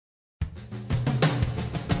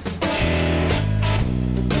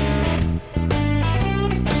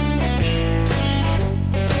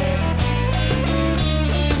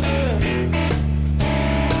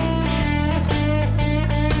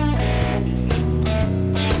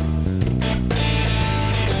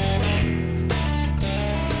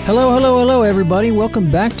Hello, hello, hello, everybody.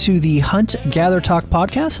 Welcome back to the Hunt, Gather, Talk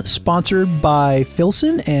podcast, sponsored by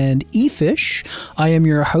Filson and eFish. I am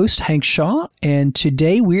your host, Hank Shaw, and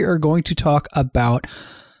today we are going to talk about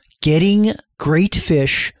getting great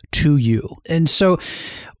fish to you. And so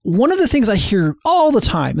one of the things I hear all the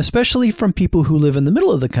time, especially from people who live in the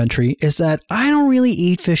middle of the country, is that I don't really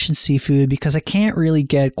eat fish and seafood because I can't really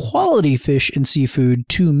get quality fish and seafood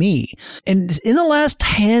to me. And in the last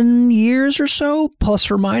 10 years or so, plus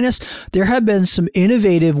or minus, there have been some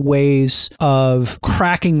innovative ways of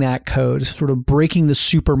cracking that code, sort of breaking the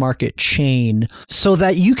supermarket chain so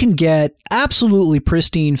that you can get absolutely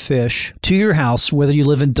pristine fish to your house, whether you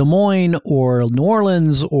live in Des Moines or New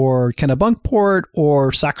Orleans or Kennebunkport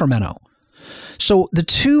or Sacramento. So the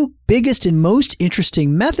two biggest and most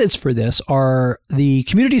interesting methods for this are the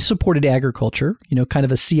community supported agriculture, kind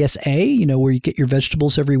of a CSA, where you get your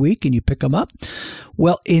vegetables every week and you pick them up.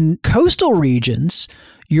 Well, in coastal regions,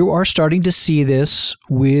 you are starting to see this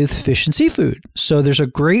with fish and seafood. So there's a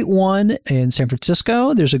great one in San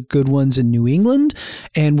Francisco. There's a good ones in New England.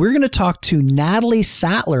 And we're going to talk to Natalie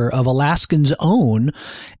Sattler of Alaskans Own.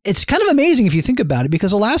 It's kind of amazing if you think about it,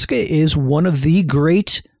 because Alaska is one of the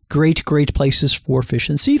great places for fish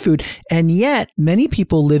and seafood. And yet many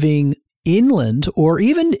people living inland or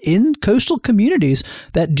even in coastal communities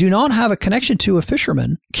that do not have a connection to a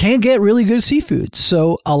fisherman can't get really good seafood.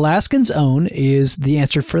 So Alaskans Own is the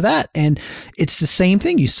answer for that. And it's the same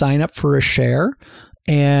thing. You sign up for a share,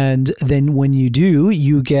 and then when you do,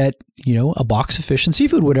 you get, a box of fish and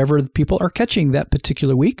seafood, whatever people are catching that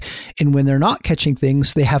particular week. And when they're not catching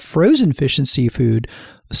things, they have frozen fish and seafood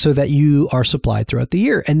so that you are supplied throughout the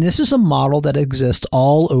year. And this is a model that exists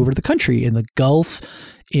all over the country, in the Gulf,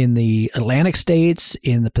 in the Atlantic states,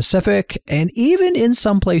 in the Pacific, and even in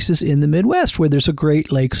some places in the Midwest where there's a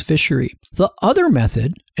Great Lakes fishery. The other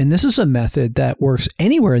method, and this is a method that works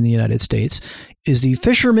anywhere in the United States, is the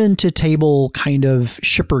fisherman to table kind of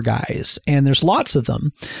shipper guys. And there's lots of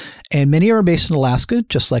them. And many are based in Alaska,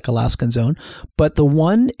 just like Alaskans Own. But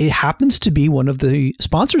it happens to be one of the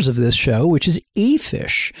sponsors of this show, which is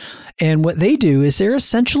eFish. And what they do is they're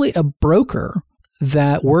essentially a broker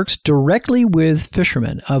that works directly with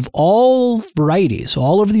fishermen of all varieties,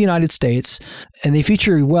 all over the United States. And they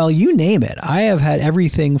feature, well, you name it. I have had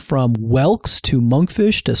everything from whelks to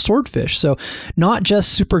monkfish to swordfish. So not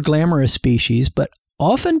just super glamorous species, but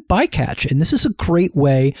often bycatch. And this is a great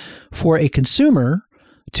way for a consumer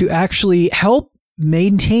to actually help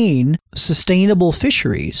maintain sustainable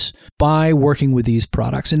fisheries by working with these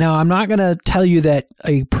products. And now I'm not going to tell you that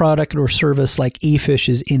a product or service like eFish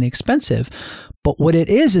is inexpensive, but what it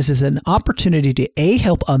is an opportunity to A,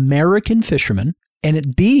 help American fishermen, and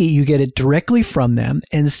at B, you get it directly from them,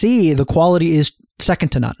 and C, the quality is second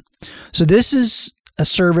to none. So this is a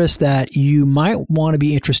service that you might want to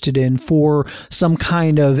be interested in for some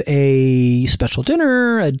kind of a special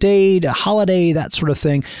dinner, a date, a holiday, that sort of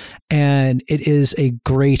thing. And it is a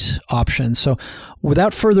great option. So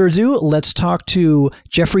without further ado, let's talk to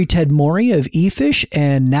Jeffrey Tedmore of eFish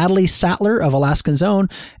and Natalie Sattler of Alaskans Own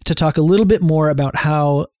to talk a little bit more about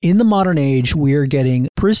how in the modern age we are getting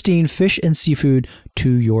pristine fish and seafood to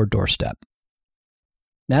your doorstep.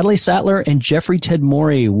 Natalie Sattler and Jeffrey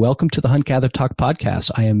Tedmore, welcome to the Hunt, Gather, Talk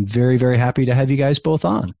podcast. I am very, very happy to have you guys both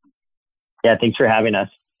on. Yeah, thanks for having us.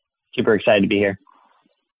 Super excited to be here.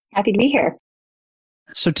 Happy to be here.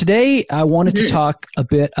 So today I wanted to talk a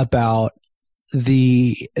bit about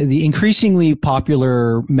the increasingly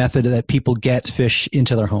popular method that people get fish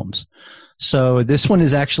into their homes. So this one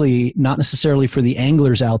is actually not necessarily for the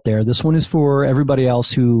anglers out there. This one is for everybody else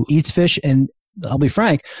who eats fish. And I'll be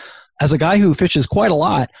frank, as a guy who fishes quite a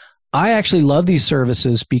lot, I actually love these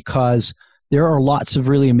services because there are lots of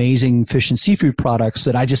really amazing fish and seafood products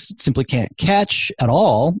that I just simply can't catch at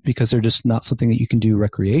all because they're just not something that you can do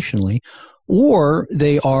recreationally, or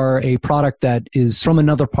they are a product that is from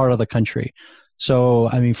another part of the country. So,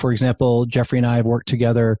 I mean, for example, Jeffrey and I have worked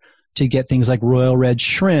together to get things like royal red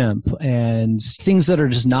shrimp and things that are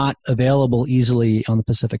just not available easily on the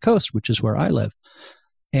Pacific coast, which is where I live.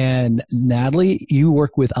 And Natalie, you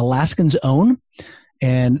work with Alaskans Own,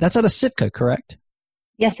 and that's out of Sitka, correct?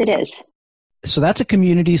 Yes, it is. So that's a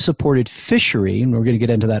community-supported fishery, and we're going to get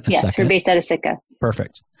into that in a second. Yes, we're based out of Sitka.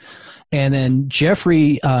 Perfect. And then,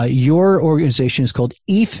 Jeffrey, your organization is called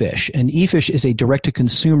eFish, and eFish is a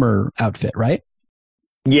direct-to-consumer outfit, right?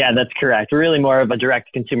 Yeah, that's correct. We're really more of a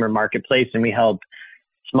direct-to-consumer marketplace, and we help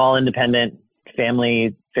small, independent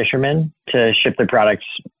family fishermen to ship their products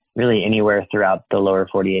really anywhere throughout the lower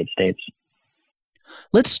 48 states.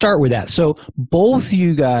 Let's start with that. So both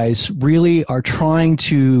you guys really are trying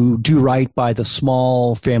to do right by the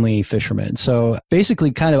small family fishermen. So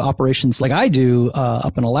basically kind of operations like I do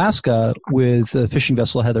up in Alaska with the fishing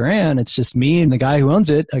vessel Heather Ann. It's just me and the guy who owns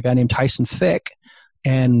it, a guy named Tyson Fick.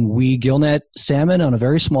 And we gill net salmon on a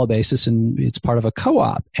very small basis, and it's part of a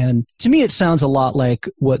co-op. And to me, it sounds a lot like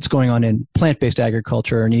what's going on in plant-based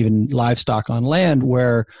agriculture and even livestock on land,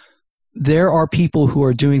 where there are people who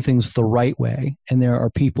are doing things the right way, and there are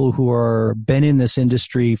people who are been in this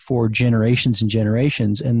industry for generations and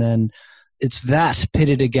generations, and then it's that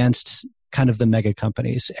pitted against kind of the mega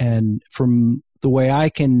companies. And from the way I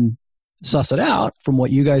can suss it out from what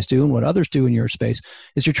you guys do and what others do in your space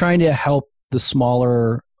is you're trying to help the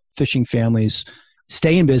smaller fishing families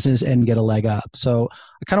stay in business and get a leg up. So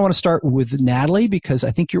I kind of want to start with Natalie, because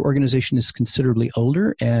I think your organization is considerably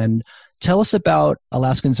older, and tell us about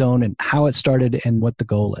Alaskan Zone and how it started and what the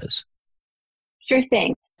goal is. Sure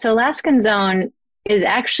thing. So Alaskan Zone is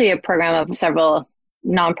actually a program of several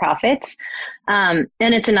nonprofits, and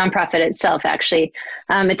it's a nonprofit itself, actually.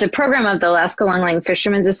 It's a program of the Alaska Longline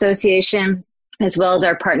Fishermen's Association, as well as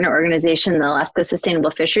our partner organization, the Alaska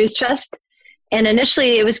Sustainable Fisheries Trust. And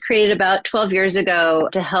initially, it was created about 12 years ago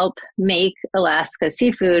to help make Alaska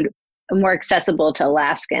seafood more accessible to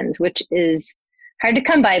Alaskans, which is hard to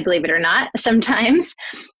come by, believe it or not, sometimes.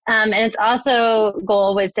 And its also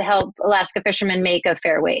goal was to help Alaska fishermen make a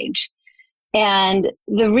fair wage. And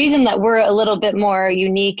the reason that we're a little bit more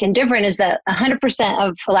unique and different is that 100%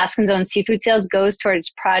 of Alaskan Zone seafood sales goes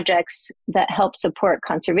towards projects that help support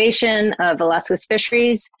conservation of Alaska's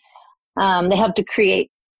fisheries. They help to create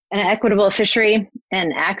an equitable fishery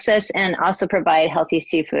and access, and also provide healthy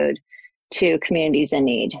seafood to communities in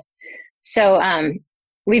need. So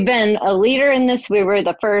we've been a leader in this. We were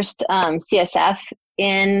the first CSF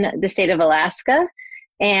in the state of Alaska,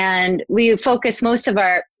 and we focus most of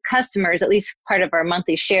our customers, at least part of our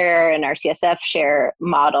monthly share and our CSF share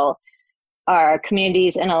model, are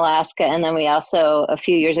communities in Alaska. And then we also, a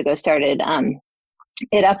few years ago, started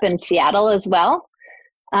it up in Seattle as well.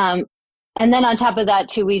 And then on top of that,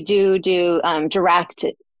 too, we do direct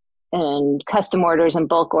and custom orders and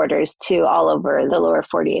bulk orders to all over the lower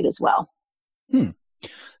 48 as well.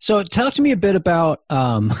 So talk to me a bit about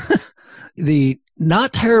the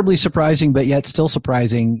not terribly surprising, but yet still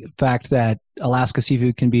surprising fact that Alaska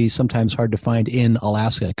seafood can be sometimes hard to find in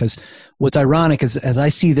Alaska. Because what's ironic is, as I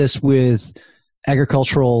see this with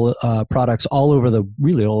agricultural products all over the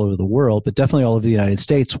world, but definitely all over the United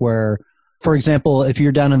States, where, for example, if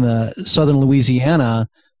you're down in the southern Louisiana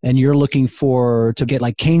and you're looking to get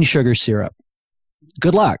like cane sugar syrup,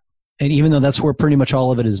 good luck. And even though that's where pretty much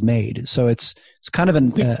all of it is made. So it's kind of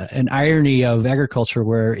an irony of agriculture,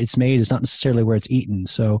 where it's made is not necessarily where it's eaten.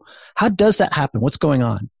 So how does that happen? What's going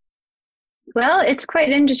on? Well, it's quite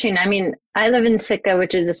interesting. I mean, I live in Sitka,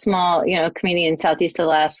 which is a small, community in Southeast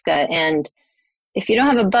Alaska. And if you don't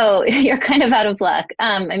have a boat, you're kind of out of luck.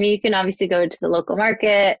 I mean, you can obviously go to the local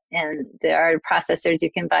market, and there are processors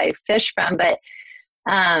you can buy fish from, but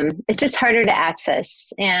it's just harder to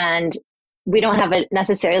access. And we don't have it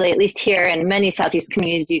necessarily, at least here in many Southeast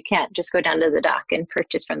communities, you can't just go down to the dock and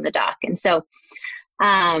purchase from the dock. And so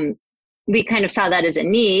we kind of saw that as a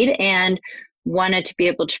need and wanted to be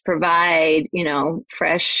able to provide,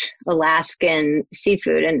 fresh Alaskan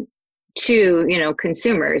seafood and to,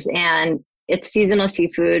 consumers. And it's seasonal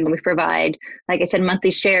seafood. And we provide, like I said,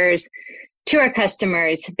 monthly shares to our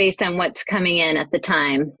customers based on what's coming in at the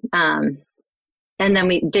time. And then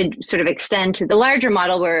we did sort of extend to the larger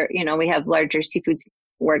model where, we have larger seafood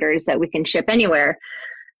orders that we can ship anywhere.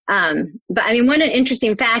 But I mean, one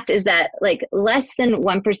interesting fact is that like less than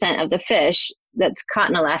 1% of the fish that's caught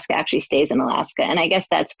in Alaska actually stays in Alaska. And I guess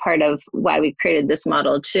that's part of why we created this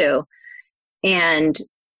model too. And,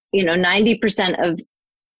 90% of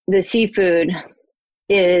the seafood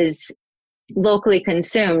is locally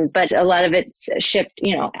consumed, but a lot of it's shipped,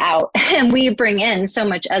 out. And we bring in so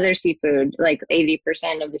much other seafood, like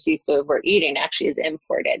 80% of the seafood we're eating actually is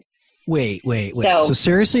imported. Wait. So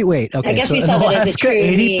seriously, wait. Okay. I guess so we saw in that Alaska, as a true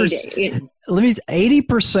 80%, need.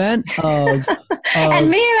 80% of And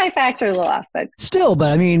maybe my facts are a little off, but still,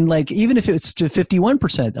 but I mean, like, even if it's to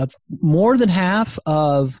 51% of more than half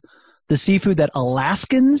of the seafood that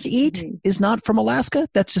Alaskans eat is not from Alaska,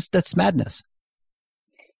 that's madness.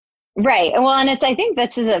 Right. Well, and I think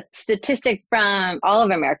this is a statistic from all of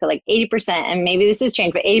America, like 80%, and maybe this has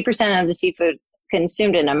changed, but 80% of the seafood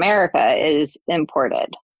consumed in America is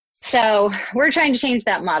imported. So we're trying to change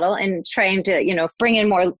that model and trying to, bring in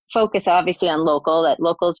more focus, obviously, on local. That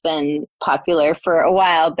local's been popular for a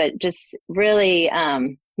while, but just really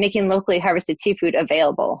making locally harvested seafood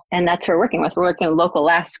available. And that's what we're working with. We're working with local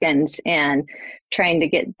Alaskans and trying to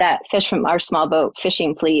get that fish from our small boat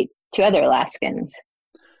fishing fleet to other Alaskans.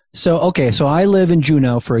 So, okay, so I live in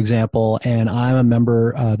Juneau, for example, and I'm a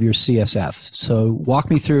member of your CSF. So walk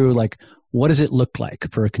me through, like, what does it look like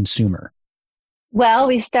for a consumer? Well,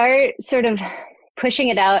 we start sort of pushing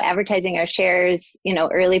it out, advertising our shares,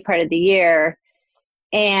 early part of the year.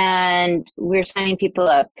 And we're signing people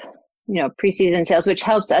up, preseason sales, which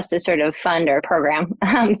helps us to sort of fund our program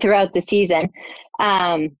throughout the season.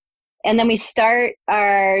 And then we start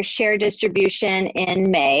our share distribution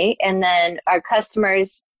in May, and then our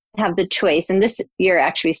customers have the choice. And this year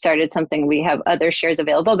actually started something, we have other shares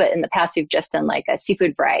available, but in the past we've just done like a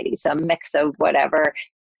seafood variety, so a mix of whatever.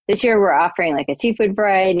 This year we're offering like a seafood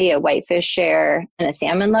variety, a whitefish share, and a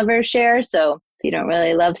salmon lover share. So if you don't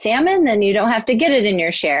really love salmon, then you don't have to get it in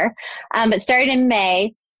your share. But starting in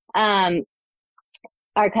May,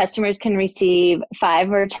 our customers can receive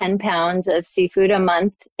 5 or 10 pounds of seafood a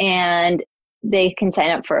month, and they can sign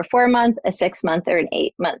up for a 4-month, a 6-month, or an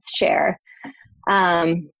 8-month share.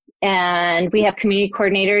 And we have community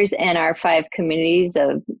coordinators in our 5 communities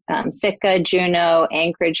of Sitka, Juneau,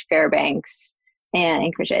 Anchorage, Fairbanks, and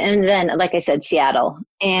Anchorage, and then, like I said, Seattle.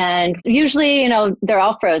 And usually, they're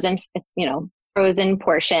all frozen, frozen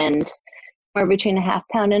portioned, or between a half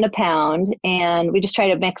pound and a pound. And we just try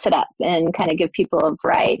to mix it up and kind of give people a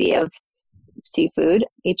variety of seafood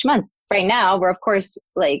each month. Right now, we're of course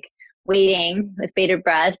waiting with bated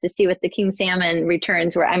breath to see what the king salmon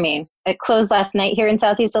returns were. I mean, it closed last night here in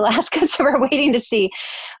Southeast Alaska, so we're waiting to see,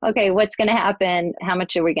 okay, what's going to happen? How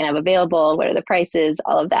much are we going to have available? What are the prices?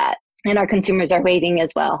 All of that. And our consumers are waiting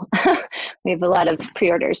as well. We have a lot of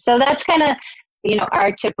pre-orders. So that's kind of,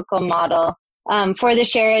 our typical model for the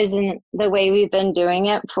shares and the way we've been doing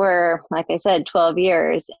it for, like I said, 12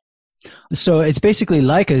 years. So it's basically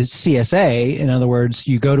like a CSA. In other words,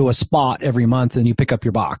 you go to a spot every month and you pick up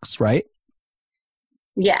your box, right?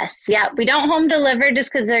 Yes. Yeah. We don't home deliver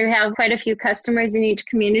just because we have quite a few customers in each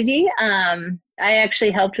community. I actually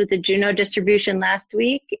helped with the Juneau distribution last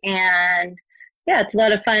week, and yeah, it's a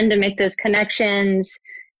lot of fun to make those connections,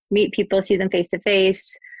 meet people, see them face to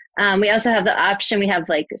face. We also have the option, we have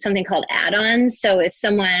something called add-ons. So if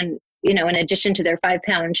someone, in addition to their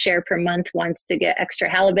 5-pound share per month wants to get extra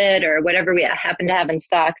halibut or whatever we happen to have in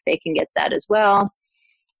stock, they can get that as well.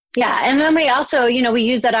 Yeah. And then we also, we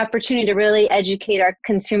use that opportunity to really educate our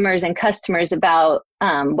consumers and customers about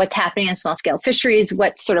what's happening in small scale fisheries,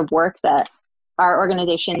 what sort of work that our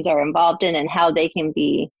organizations are involved in, and how they can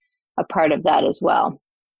be a part of that as well.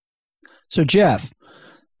 So Jeff,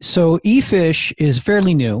 eFish is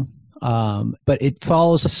fairly new, but it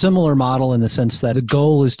follows a similar model in the sense that the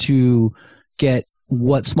goal is to get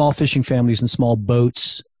what small fishing families and small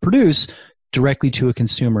boats produce directly to a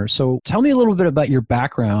consumer. So tell me a little bit about your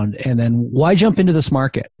background, and then why jump into this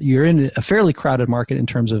market? You're in a fairly crowded market in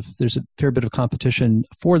terms of there's a fair bit of competition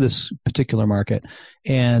for this particular market.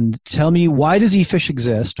 And tell me, why does eFish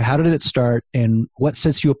exist? How did it start? And what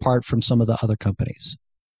sets you apart from some of the other companies?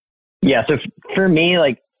 Yeah. So for me,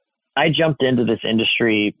 I jumped into this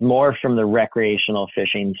industry more from the recreational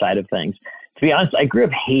fishing side of things. To be honest, I grew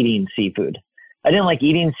up hating seafood. I didn't like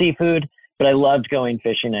eating seafood, but I loved going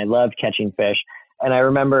fishing. I loved catching fish. And I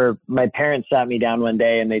remember my parents sat me down one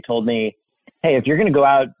day and they told me, hey, if you're going to go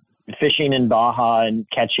out fishing in Baja and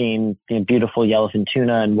catching beautiful yellowfin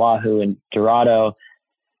tuna and wahoo and dorado,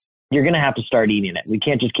 you're going to have to start eating it. We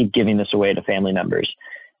can't just keep giving this away to family members.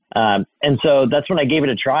 And so that's when I gave it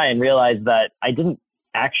a try and realized that I didn't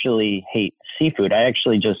actually hate seafood. I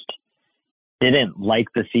actually just didn't like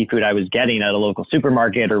the seafood I was getting at a local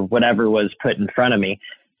supermarket or whatever was put in front of me,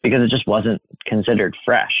 because it just wasn't considered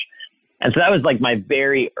fresh. And so that was my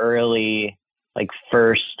very early,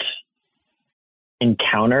 first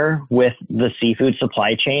encounter with the seafood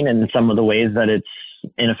supply chain and some of the ways that it's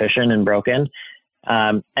inefficient and broken.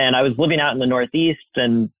 And I was living out in the Northeast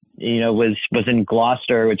and, was in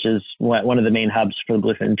Gloucester, which is one of the main hubs for the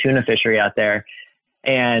bluefin tuna fishery out there.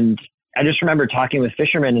 And I just remember talking with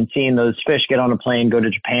fishermen and seeing those fish get on a plane, go to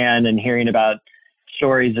Japan, and hearing about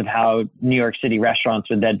stories of how New York City restaurants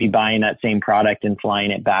would then be buying that same product and flying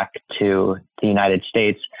it back to the United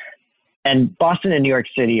States. And Boston and New York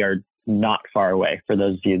City are not far away, for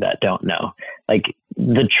those of you that don't know.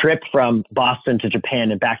 The trip from Boston to Japan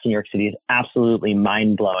and back to New York City is absolutely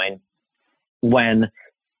mind-blowing, when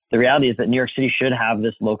the reality is that New York City should have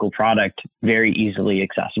this local product very easily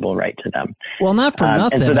accessible right to them. Well, not for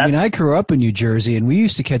nothing. So I grew up in New Jersey, and we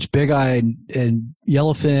used to catch big eye and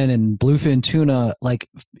yellowfin and bluefin tuna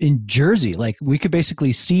in Jersey. We could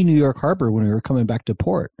basically see New York Harbor when we were coming back to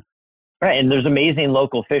port. Right. And there's amazing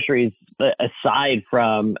local fisheries aside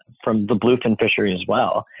from the bluefin fishery as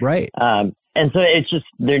well. Right. And so it's just,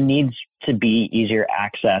 there needs to be easier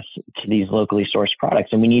access to these locally sourced products.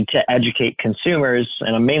 And we need to educate consumers,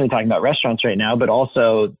 and I'm mainly talking about restaurants right now, but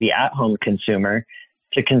also the at-home consumer,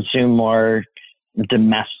 to consume more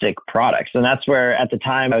domestic products. And that's where, at the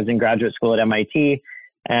time, I was in graduate school at MIT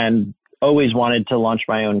and always wanted to launch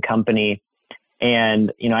my own company.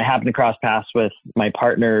 And, I happened to cross paths with my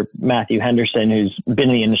partner, Matthew Henderson, who's been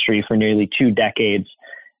in the industry for nearly 2 decades.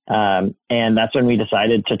 And that's when we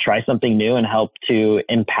decided to try something new and help to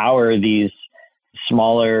empower these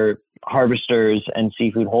smaller harvesters and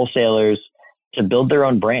seafood wholesalers to build their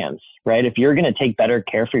own brands, right? If you're going to take better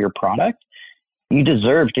care for your product, you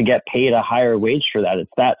deserve to get paid a higher wage for that.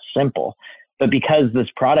 It's that simple. But because this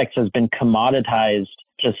product has been commoditized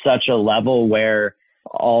to such a level where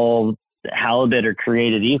all halibut are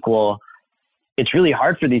created equal, it's really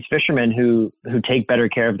hard for these fishermen who take better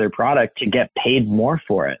care of their product to get paid more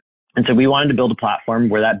for it. And so we wanted to build a platform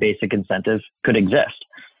where that basic incentive could exist.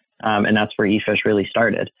 And that's where eFish really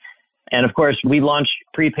started. And of course, we launched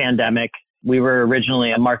pre-pandemic. We were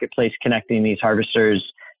originally a marketplace connecting these harvesters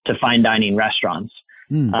to fine dining restaurants.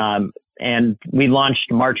 And we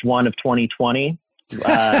launched March 1 of 2020,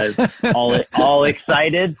 all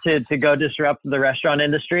excited to go disrupt the restaurant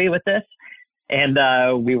industry with this.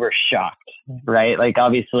 And we were shocked, right? Like,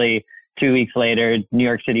 obviously, 2 weeks later, New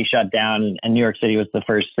York City shut down, and New York City was the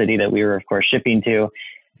first city that we were, of course, shipping to.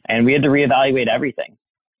 And we had to reevaluate everything.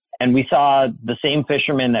 And we saw the same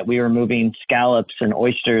fishermen that we were moving scallops and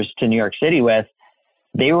oysters to New York City with,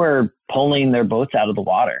 they were pulling their boats out of the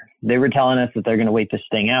water. They were telling us that they're going to wait this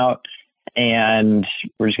thing out, and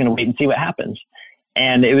we're just going to wait and see what happens.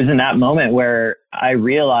 And it was in that moment where I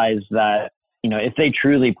realized that, if they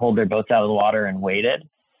truly pulled their boats out of the water and waited,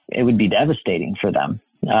 it would be devastating for them.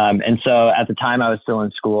 And so at the time I was still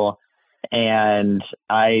in school, and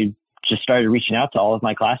I just started reaching out to all of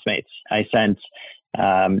my classmates. I sent,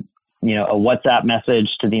 a WhatsApp message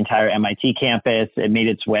to the entire MIT campus. It made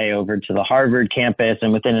its way over to the Harvard campus.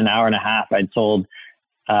 And within an hour and a half, I'd sold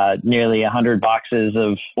nearly 100 boxes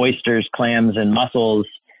of oysters, clams, and mussels.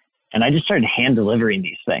 And I just started hand delivering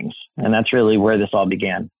these things. And that's really where this all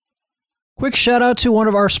began. Quick shout out to one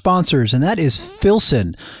of our sponsors, and that is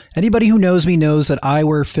Filson. Anybody who knows me knows that I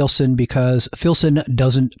wear Filson because Filson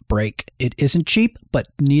doesn't break. It isn't cheap, but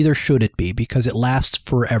neither should it be, because it lasts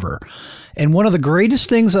forever. And one of the greatest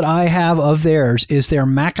things that I have of theirs is their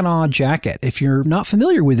Mackinac jacket. If you're not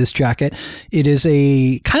familiar with this jacket, it is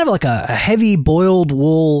a kind of like a heavy boiled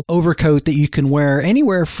wool overcoat that you can wear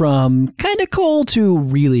anywhere from kind of cold to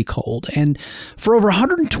really cold. And for over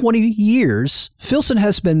 120 years, Filson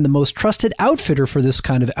has been the most trusted outfitter for this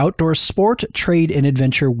kind of outdoor sport, trade, and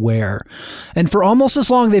adventure wear. And for almost as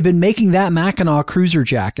long, they've been making that Mackinac cruiser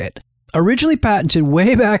jacket. Originally patented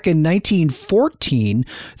way back in 1914,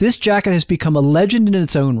 this jacket has become a legend in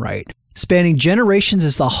its own right. Spanning generations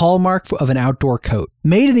as the hallmark of an outdoor coat.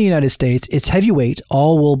 Made in the United States, it's heavyweight,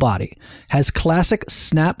 all-wool body, has classic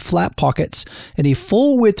snap flap pockets, and a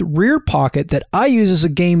full-width rear pocket that I use as a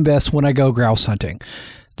game vest when I go grouse hunting.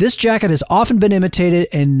 This jacket has often been imitated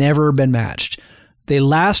and never been matched. They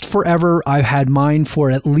last forever. I've had mine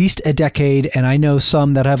for at least a decade, and I know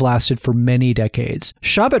some that have lasted for many decades.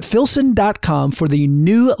 Shop at Filson.com for the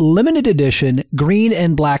new limited edition green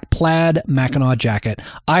and black plaid Mackinac jacket.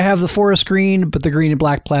 I have the forest green, but the green and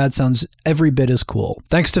black plaid sounds every bit as cool.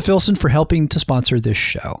 Thanks to Filson for helping to sponsor this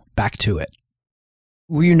show. Back to it.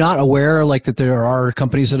 Were you not aware that there are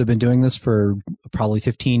companies that have been doing this for probably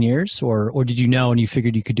 15 years, or did you know and you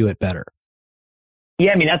figured you could do it better?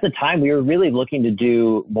 Yeah, at the time, we were really looking to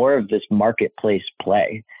do more of this marketplace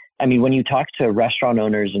play. When you talk to restaurant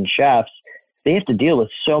owners and chefs, they have to deal with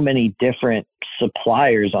so many different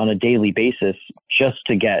suppliers on a daily basis just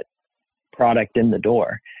to get product in the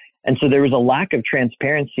door. And so there was a lack of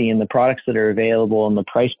transparency in the products that are available and the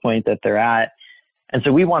price point that they're at. And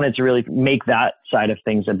so we wanted to really make that side of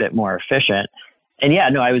things a bit more efficient. And yeah,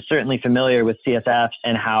 no, I was certainly familiar with CSFs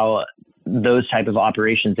and how those type of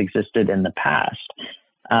operations existed in the past.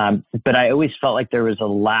 But I always felt like there was a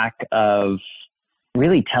lack of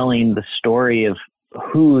really telling the story of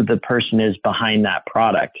who the person is behind that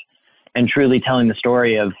product, and truly telling the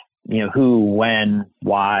story of, who, when,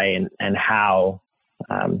 why, and how,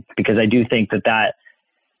 because I do think that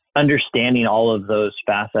understanding all of those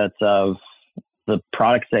facets of the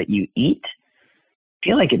products that you eat, I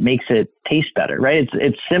feel like it makes it taste better, right?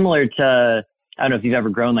 It's similar to, I don't know if you've ever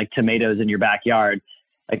grown tomatoes in your backyard,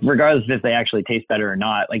 regardless if they actually taste better or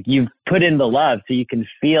not, you've put in the love so you can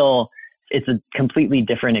feel it's a completely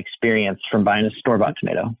different experience from buying a store-bought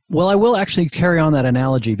tomato. Well, I will actually carry on that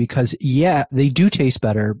analogy because, yeah, they do taste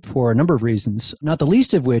better for a number of reasons, not the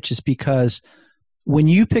least of which is because when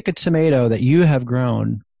you pick a tomato that you have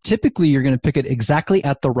grown, typically you're going to pick it exactly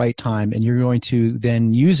at the right time, and you're going to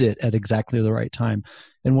then use it at exactly the right time.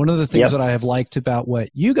 And one of the things that I have liked about what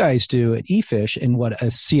you guys do at eFish and what a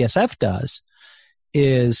CSF does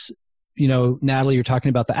is, you know, Natalie, you're talking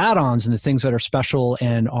about the add-ons and the things that are special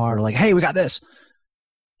and are like, hey, we got this.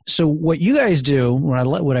 So what you guys do,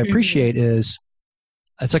 what I appreciate is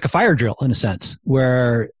it's like a fire drill in a sense,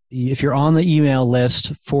 where if you're on the email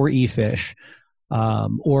list for eFish,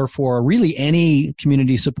 or for really any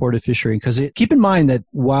community-supported fishery, because keep in mind that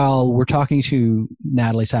while we're talking to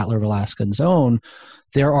Natalie Sattler of Alaskan Zone,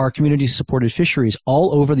 there are community-supported fisheries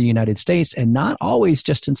all over the United States, and not always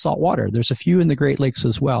just in saltwater. There's a few in the Great Lakes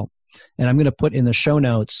as well. And I'm going to put in the show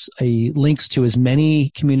notes links to as many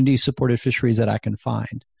community-supported fisheries that I can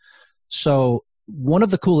find. So one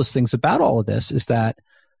of the coolest things about all of this is that,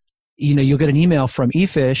 you know, you'll get an email from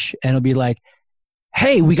eFish, and it'll be like,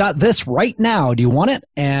 hey, we got this right now. Do you want it?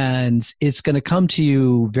 And it's going to come to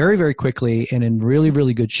you very, very quickly and in really,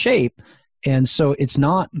 really good shape. And so it's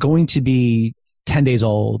not going to be 10 days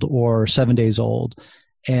old or 7 days old.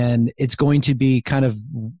 And it's going to be kind of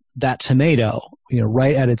that tomato, you know,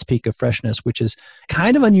 right at its peak of freshness, which is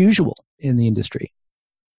kind of unusual in the industry.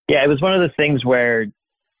 Yeah, it was one of those things where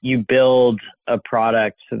you build a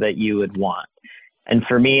product so that you would want. And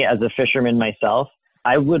for me, as a fisherman myself,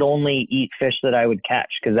 I would only eat fish that I would catch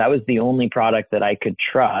because that was the only product that I could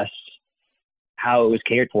trust how it was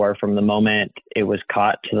cared for from the moment it was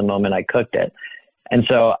caught to the moment I cooked it. And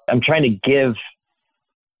so I'm trying to give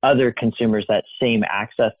other consumers that same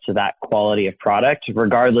access to that quality of product,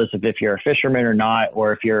 regardless of if you're a fisherman or not,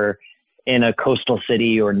 or if you're in a coastal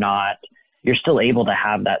city or not, you're still able to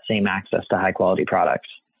have that same access to high quality products.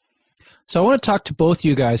 So I want to talk to both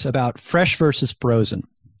you guys about fresh versus frozen.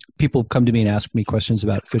 People come to me and ask me questions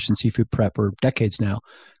about fish and seafood prep for decades now,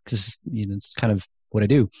 because, you know, it's kind of what I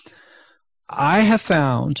do. I have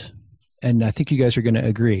found, and I think you guys are going to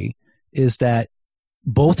agree, is that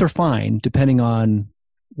both are fine depending on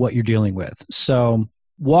what you're dealing with. So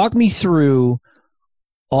walk me through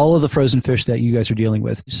all of the frozen fish that you guys are dealing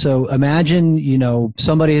with. So imagine, you know,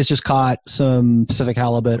 somebody has just caught some Pacific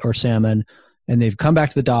halibut or salmon and they've come back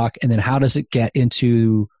to the dock, and then how does it get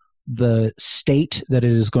into the state that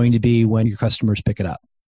it is going to be when your customers pick it up?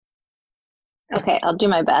 Okay, I'll do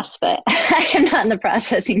my best, but I am not in the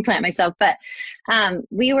processing plant myself. But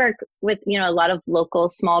we work with, you know, a lot of local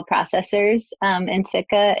small processors in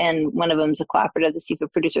Sitka, and one of them is a cooperative, the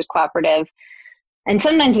Seafood Producers Cooperative. And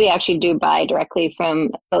sometimes we actually do buy directly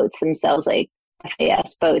from boats themselves, like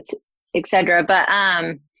FAS boats, etc. But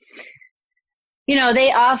you know, they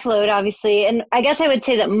offload obviously, and I guess I would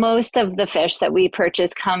say that most of the fish that we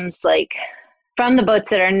purchase comes like from the boats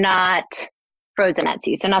that are not frozen at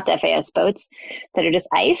sea. So not the FAS boats that are just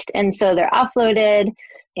iced. And so they're offloaded.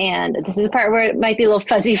 And this is the part where it might be a little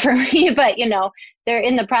fuzzy for me, but you know, they're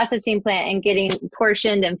in the processing plant and getting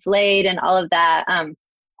portioned and filleted and all of that,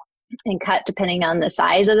 and cut depending on the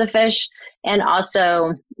size of the fish and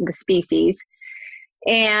also the species.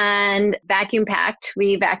 And vacuum packed.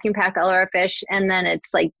 We vacuum pack all of our fish, and then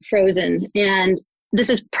it's like frozen. And this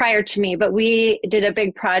is prior to me, but we did a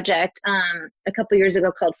big project a couple years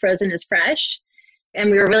ago called Frozen is Fresh. And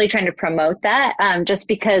we were really trying to promote that just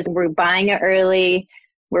because we're buying it early,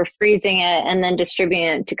 we're freezing it, and then distributing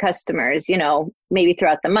it to customers, you know, maybe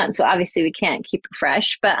throughout the month. So obviously we can't keep it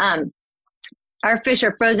fresh, but our fish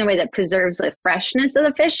are frozen in a way that preserves the freshness of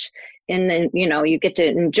the fish. And then, you know, you get to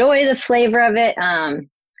enjoy the flavor of it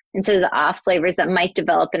instead of the off flavors that might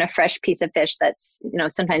develop in a fresh piece of fish that's, you know,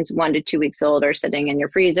 sometimes 1 to 2 weeks old or sitting in your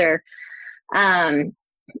freezer. And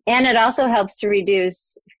it also helps to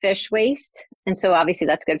reduce fish waste. And so obviously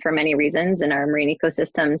that's good for many reasons in our marine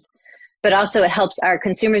ecosystems, but also it helps our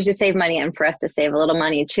consumers to save money and for us to save a little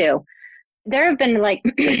money too. There have been like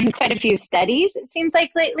quite a few studies, it seems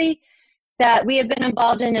like lately, that we have been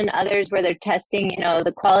involved in, and others where they're testing, you know,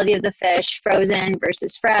 the quality of the fish, frozen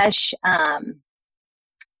versus fresh. I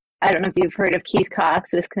don't know if you've heard of Keith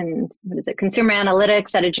Cox with Consumer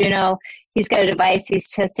Analytics out of Juneau. He's got a device. He's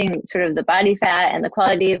testing sort of the body fat and the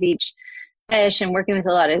quality of each fish and working with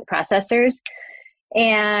a lot of processors.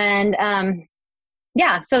 And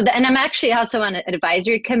yeah, so and I'm actually also on an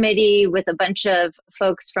advisory committee with a bunch of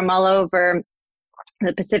folks from all over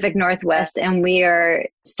the Pacific Northwest, and we are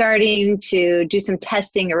starting to do some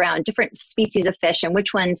testing around different species of fish and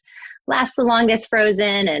which ones last the longest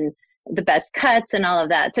frozen and the best cuts and all of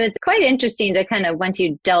that. So it's quite interesting to kind of, once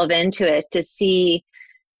you delve into it, to see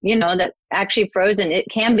that actually frozen, it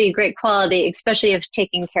can be great quality, especially if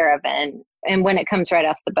taken care of and when it comes right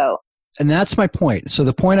off the boat. And that's my point. So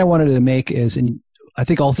the point I wanted to make is, and I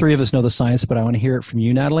think all three of us know the science, but I want to hear it from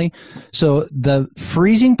you, Natalie. So the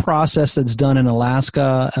freezing process that's done in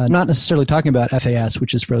Alaska, not necessarily talking about FAS,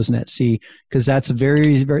 which is frozen at sea, because that's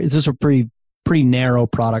those are pretty narrow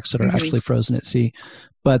products that are actually frozen at sea.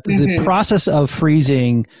 But the process of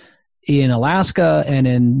freezing in Alaska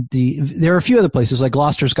and there are a few other places, like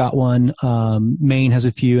Gloucester's got one, Maine has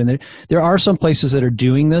a few, and there are some places that are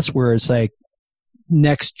doing this where it's like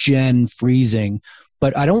next gen freezing.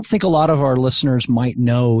 But I don't think a lot of our listeners might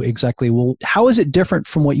know exactly, well, how is it different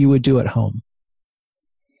from what you would do at home?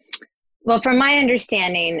 Well, from my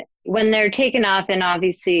understanding, when they're taken off and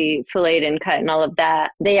obviously filleted and cut and all of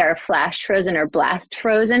that, they are flash frozen or blast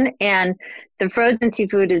frozen. And the frozen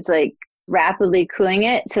seafood is like rapidly cooling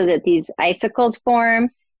it so that these icicles form,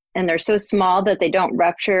 and they're so small that they don't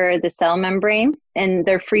rupture the cell membrane. And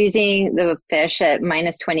they're freezing the fish at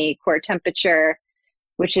minus 20 core temperature,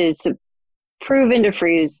 which is proven to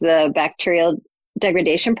freeze the bacterial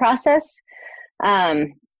degradation process.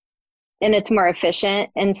 And it's more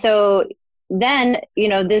efficient. And so then,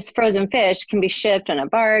 this frozen fish can be shipped on a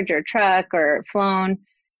barge or truck or flown,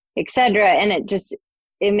 etc. And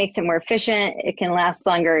it makes it more efficient. It can last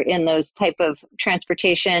longer in those type of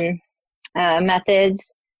transportation methods.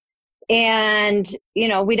 And,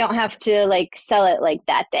 we don't have to sell it like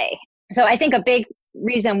that day. So I think a big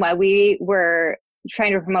reason why we were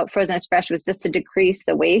trying to promote frozen as fresh was just to decrease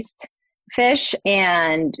the waste fish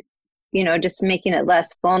and, just making it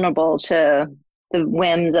less vulnerable to the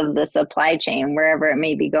whims of the supply chain, wherever it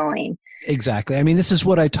may be going. Exactly. I mean, this is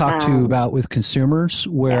what I talk to about with consumers,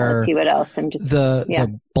 where let's see what else.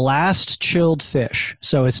 The blast chilled fish.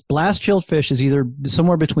 So it's blast chilled fish is either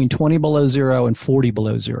somewhere between 20 below zero and 40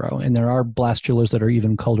 below zero. And there are blast chillers that are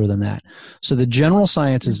even colder than that. So the general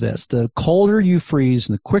science is this: the colder you freeze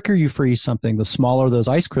and the quicker you freeze something, the smaller those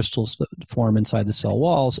ice crystals that form inside the cell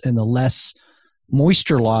walls, and the less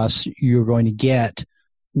moisture loss you're going to get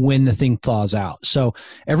when the thing thaws out. So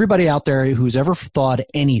everybody out there who's ever thawed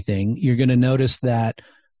anything, you're going to notice that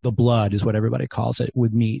the blood is what everybody calls it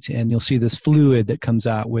with meat. And you'll see this fluid that comes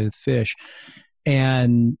out with fish.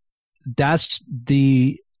 And that's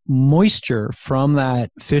the moisture from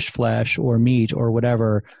that fish flesh or meat or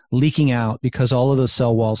whatever leaking out because all of those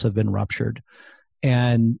cell walls have been ruptured.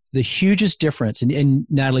 And the hugest difference, and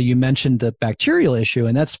Natalie, you mentioned the bacterial issue,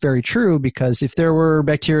 and that's very true, because if there were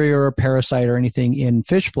bacteria or a parasite or anything in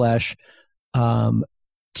fish flesh,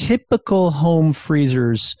 typical home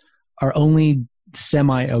freezers are only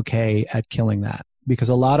semi-okay at killing that, because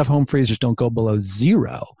a lot of home freezers don't go below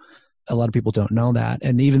zero. A lot of people don't know that.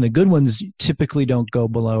 And even the good ones typically don't go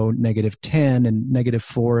below -10, and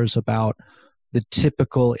 -4 is about the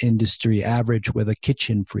typical industry average with a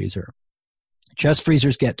kitchen freezer. Chest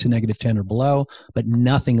freezers get to -10 or below, but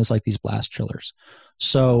nothing is like these blast chillers.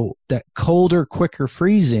 So that colder, quicker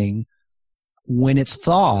freezing, when it's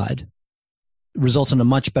thawed, results in a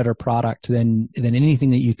much better product than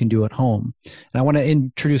anything that you can do at home. And I want to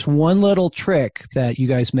introduce one little trick that you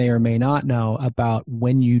guys may or may not know about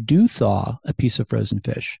when you do thaw a piece of frozen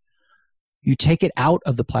fish. You take it out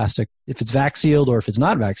of the plastic. If it's vac sealed or if it's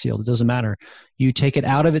not vac sealed, it doesn't matter. You take it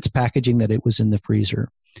out of its packaging that it was in the freezer.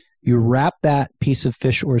 You wrap that piece of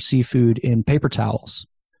fish or seafood in paper towels,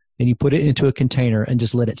 and you put it into a container and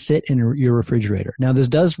just let it sit in your refrigerator. Now, this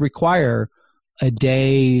does require a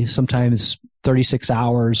day, sometimes 36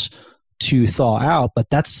 hours to thaw out,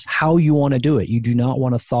 but that's how you want to do it. You do not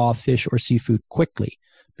want to thaw fish or seafood quickly,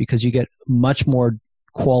 because you get much more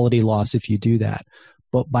quality loss if you do that.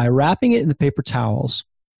 But by wrapping it in the paper towels,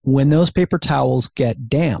 when those paper towels get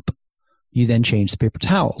damp, you then change the paper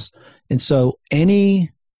towels. And so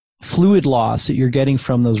any fluid loss that you're getting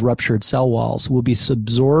from those ruptured cell walls will be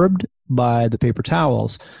absorbed by the paper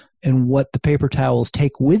towels. And what the paper towels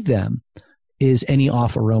take with them is any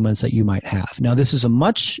off aromas that you might have. Now, this is a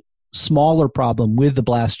much smaller problem with the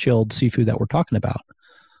blast chilled seafood that we're talking about.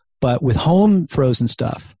 But with home frozen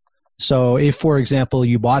stuff, so if, for example,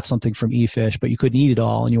 you bought something from eFish, but you couldn't eat it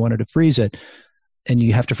all and you wanted to freeze it, and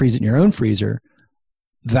you have to freeze it in your own freezer,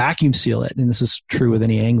 vacuum seal it. And this is true with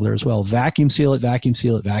any angler as well. Vacuum seal it, vacuum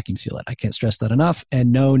seal it, vacuum seal it. I can't stress that enough.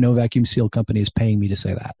 And no vacuum seal company is paying me to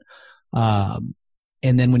say that.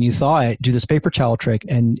 And then when you thaw it, do this paper towel trick,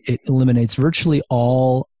 and it eliminates virtually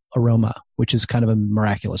all aroma, which is kind of a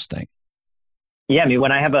miraculous thing. Yeah, I mean,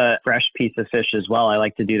 when I have a fresh piece of fish as well, I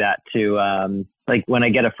like to do that too. Like when I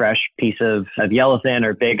get a fresh piece of yellowfin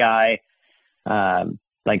or big eye,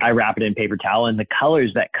 like I wrap it in paper towel, and the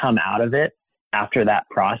colors that come out of it after that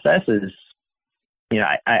process is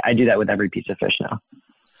I do that with every piece of fish now.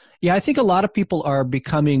 Yeah, I think a lot of people are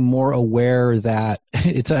becoming more aware that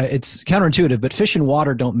it's counterintuitive, but fish and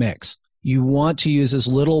water don't mix. You want to use as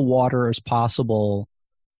little water as possible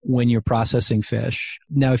when you're processing fish.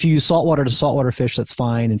 Now, if you use saltwater to saltwater fish, that's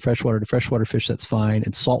fine, and freshwater to freshwater fish, that's fine,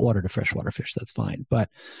 and saltwater to freshwater fish, that's fine. But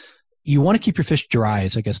you want to keep your fish dry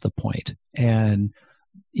is, I guess, the point. And,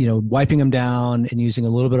 wiping them down and using a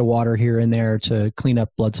little bit of water here and there to clean up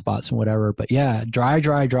blood spots and whatever. But yeah, dry.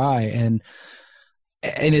 And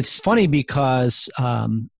it's funny because a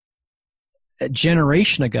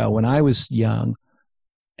generation ago when I was young,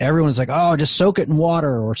 everyone's like, oh, just soak it in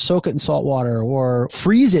water or soak it in salt water or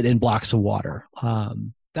freeze it in blocks of water.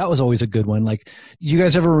 That was always a good one. Like, you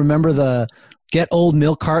guys ever remember get old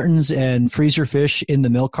milk cartons and freeze your fish in the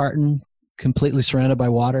milk carton completely surrounded by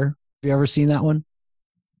water? Have you ever seen that one?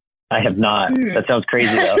 I have not. That sounds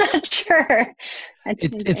crazy though. I'm not sure.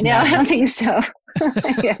 It's no, I don't think so.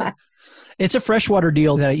 Yeah. It's a freshwater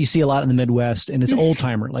deal that you see a lot in the Midwest, and it's old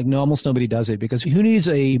timer. Like, almost nobody does it because who needs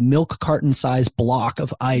a milk carton sized block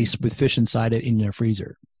of ice with fish inside it in your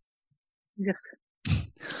freezer?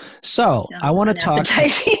 So I want to talk.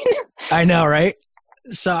 I know, right?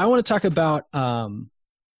 So I want to talk about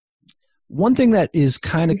one thing that is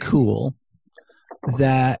kind of cool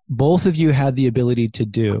that both of you have the ability to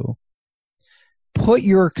do. Put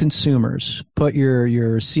your consumers, put your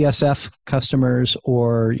CSF customers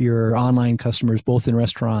or your online customers, both in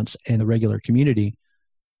restaurants and the regular community,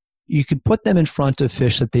 you can put them in front of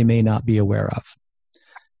fish that they may not be aware of.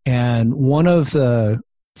 And one of the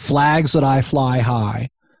flags that I fly high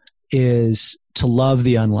is to love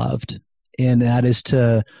the unloved. And that is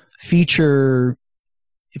to feature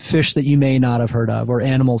fish that you may not have heard of, or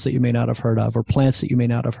animals that you may not have heard of, or plants that you may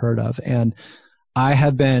not have heard of. And I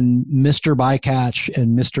have been Mr. Bycatch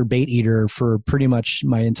and Mr. Bait Eater for pretty much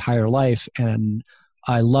my entire life. And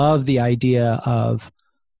I love the idea of,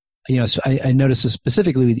 I noticed this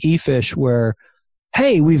specifically with eFish where,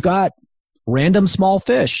 hey, we've got random small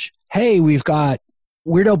fish. Hey, we've got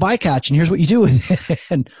weirdo bycatch, and here's what you do with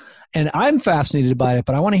it. And I'm fascinated by it,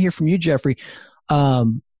 but I want to hear from you, Jeffrey.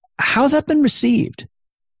 How's that been received?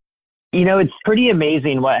 It's pretty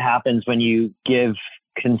amazing what happens when you give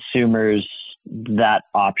consumers that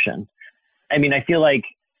option. I mean, I feel like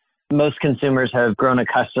most consumers have grown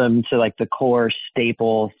accustomed to like the core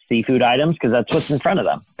staple seafood items because that's what's in front of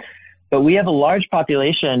them. But we have a large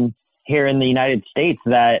population here in the United States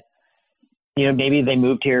that, maybe they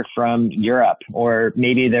moved here from Europe, or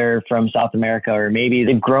maybe they're from South America, or maybe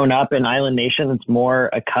they've grown up in island nation that's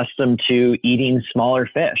more accustomed to eating smaller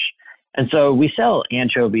fish. And so we sell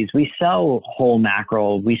anchovies, we sell whole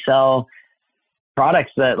mackerel, we sell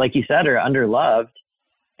products that, like you said, are underloved,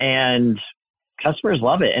 and customers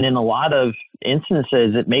love it. And in a lot of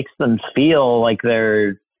instances, it makes them feel like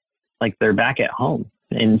they're back at home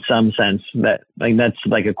in some sense. That's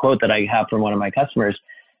like a quote that I have from one of my customers,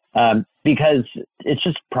 because it's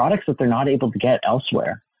just products that they're not able to get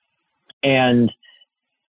elsewhere. And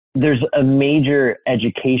there's a major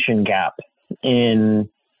education gap in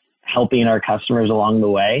helping our customers along the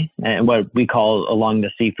way and what we call along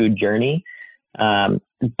the seafood journey.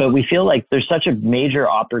 But we feel like there's such a major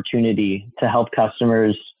opportunity to help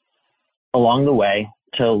customers along the way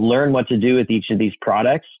to learn what to do with each of these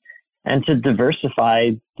products and to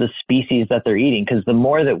diversify the species that they're eating. Because the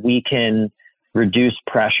more that we can reduce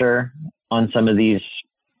pressure on some of these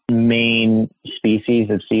main species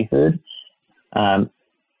of seafood, the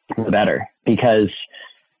better. Because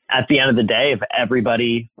at the end of the day, if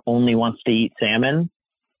everybody only wants to eat salmon,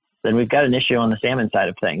 then we've got an issue on the salmon side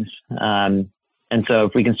of things. And so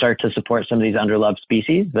if we can start to support some of these underloved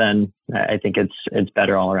species, then I think it's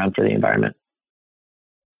better all around for the environment.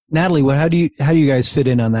 Natalie, how do you guys fit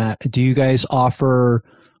in on that? Do you guys offer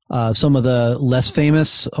some of the less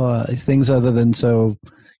famous things other than, so,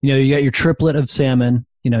 you got your triplet of salmon,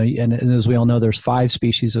 and as we all know, there's 5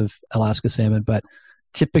 species of Alaska salmon, but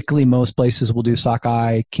typically most places will do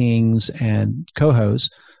sockeye, kings, and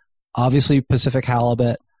cohos. Obviously Pacific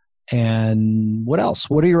halibut. And what else?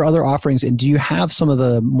 What are your other offerings? And do you have some of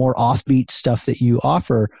the more offbeat stuff that you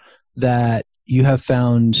offer that you have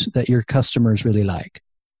found that your customers really like?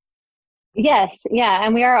 Yes. Yeah.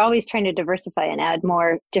 And we are always trying to diversify and add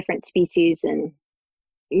more different species and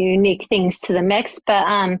unique things to the mix.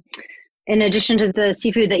 But in addition to the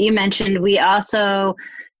seafood that you mentioned, we also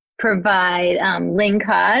provide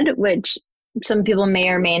lingcod, which some people may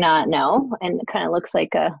or may not know, and it kind of looks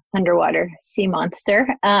like a underwater sea monster.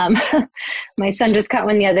 My son just caught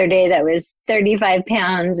one the other day that was 35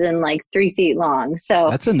 pounds and like 3 feet long. So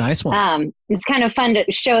that's a nice one. It's kind of fun to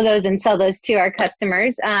show those and sell those to our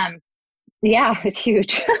customers. Yeah, it's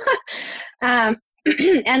huge. um,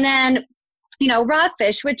 and then,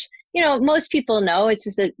 rockfish, which, most people know it's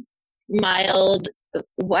just a mild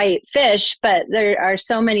white fish, but there are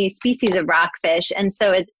so many species of rockfish. And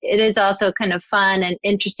so it is also kind of fun and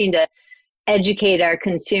interesting to educate our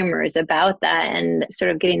consumers about that and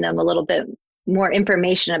sort of getting them a little bit more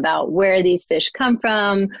information about where these fish come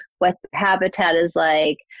from, what their habitat is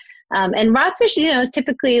like. And rockfish, is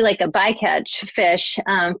typically like a bycatch fish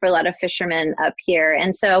for a lot of fishermen up here.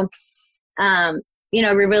 And so,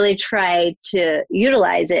 we really try to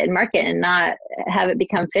utilize it and market and not have it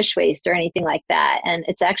become fish waste or anything like that. And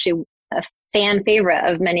it's actually a fan favorite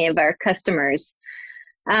of many of our customers.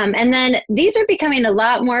 And then these are becoming a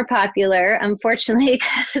lot more popular, unfortunately,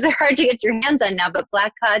 because they're hard to get your hands on now, but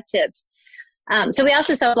black cod tips. So we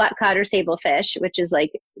also sell black cod or sable fish, which is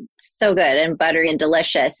like so good and buttery and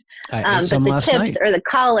delicious. But the tips or the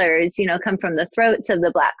collars, come from the throats of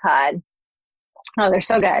the black cod. Oh, they're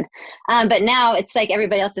so good. But now it's like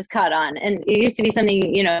everybody else is caught on. And it used to be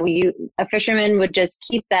something, a fisherman would just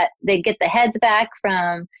keep that. They get the heads back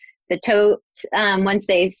from the totes once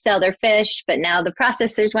they sell their fish. But now the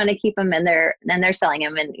processors want to keep them and they're selling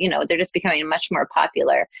them. And, they're just becoming much more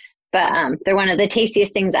popular. But they're one of the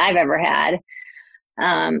tastiest things I've ever had.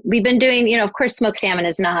 We've been doing, of course, smoked salmon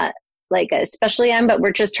is not like a specialty on, but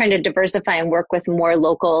we're just trying to diversify and work with more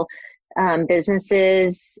local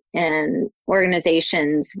businesses and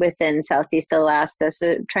organizations within Southeast Alaska.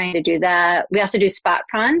 So trying to do that. We also do spot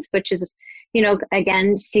prawns, which is,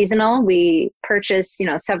 again, seasonal. We purchase,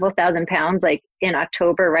 several thousand pounds like in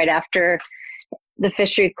October, right after the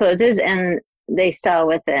fishery closes, and they sell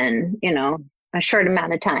within, a short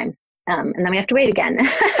amount of time. And then we have to wait again.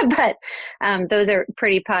 But those are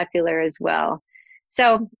pretty popular as well.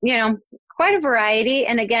 So, quite a variety.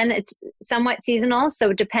 And again, it's somewhat seasonal.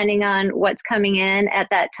 So depending on what's coming in at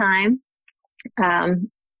that time, and,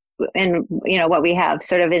 what we have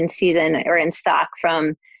sort of in season or in stock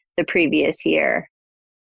from the previous year.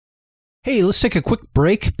 Hey, let's take a quick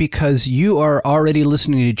break because you are already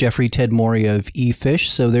listening to Jeffrey Ted Morey of eFish.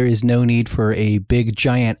 So there is no need for a big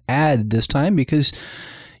giant ad this time because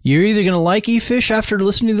you're either going to like eFish after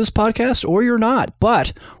listening to this podcast or you're not.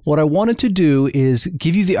 But what I wanted to do is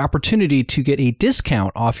give you the opportunity to get a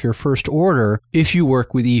discount off your first order if you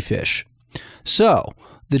work with eFish. So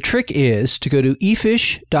the trick is to go to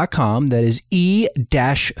efish.com, that is e-fish.com,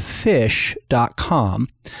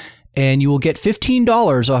 and you will get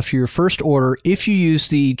 $15 off your first order if you use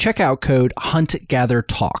the checkout code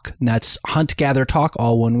HuntGatherTalk. And that's HuntGatherTalk,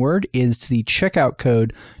 all one word, is the checkout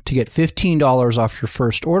code to get $15 off your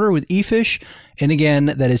first order with eFish. And again,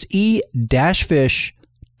 that is e-fish.com.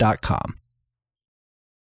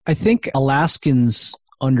 I think Alaskans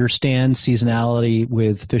understand seasonality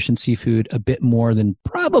with fish and seafood a bit more than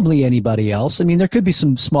probably anybody else. I mean, there could be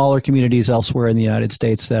some smaller communities elsewhere in the United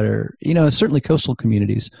States that are, certainly coastal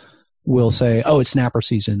communities will say, oh, it's snapper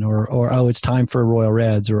season, or oh, it's time for royal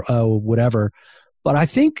reds, or oh, whatever. But I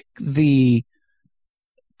think the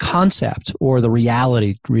concept or the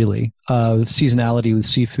reality, really, of seasonality with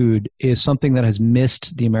seafood is something that has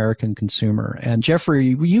missed the American consumer. And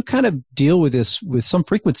Jeffrey, you kind of deal with this with some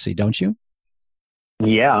frequency, don't you?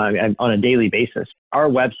 Yeah, on a daily basis. Our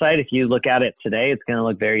website, if you look at it today, it's going to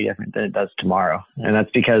look very different than it does tomorrow. And that's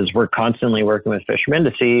because we're constantly working with fishermen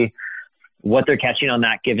to see what they're catching on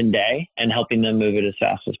that given day and helping them move it as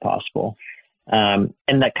fast as possible. And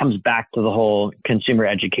that comes back to the whole consumer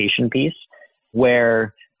education piece,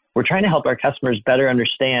 where we're trying to help our customers better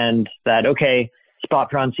understand that, okay, spot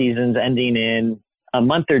prawn season's ending in a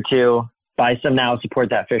month or two. Buy some now, support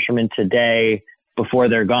that fisherman today before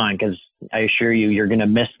they're gone, because I assure you, you're going to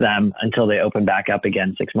miss them until they open back up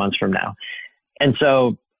again 6 months from now. And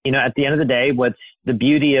so, at the end of the day, what's the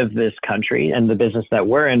beauty of this country and the business that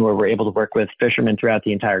we're in, where we're able to work with fishermen throughout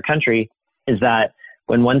the entire country, is that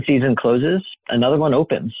when one season closes, another one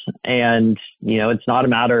opens. And, it's not a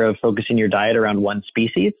matter of focusing your diet around one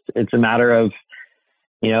species. It's a matter of,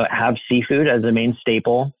 have seafood as a main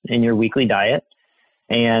staple in your weekly diet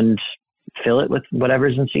and fill it with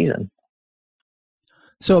whatever's in season.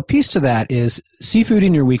 So a piece to that is seafood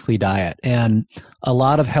in your weekly diet. And a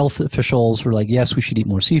lot of health officials were like, yes, we should eat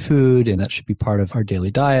more seafood and that should be part of our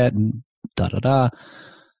daily diet and da-da-da.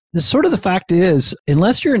 The fact is,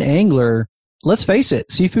 unless you're an angler, let's face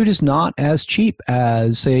it, seafood is not as cheap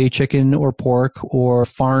as, say, chicken or pork or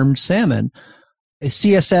farmed salmon. A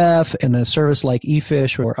CSF and a service like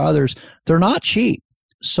eFish or others, they're not cheap.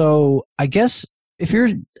 So I guess if you're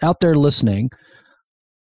out there listening,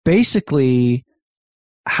 basically,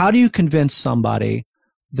 how do you convince somebody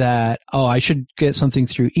that, oh, I should get something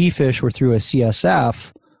through eFish or through a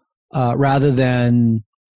CSF rather than,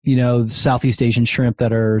 Southeast Asian shrimp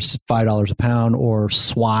that are $5 a pound or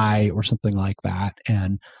swai or something like that.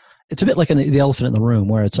 And it's a bit like the elephant in the room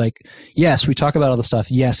where it's like, yes, we talk about all the stuff.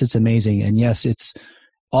 Yes, it's amazing. And yes, it's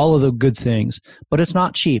all of the good things, but it's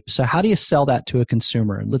not cheap. So how do you sell that to a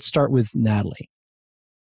consumer? Let's start with Natalie.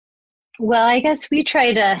 Well, I guess we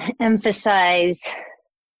try to emphasize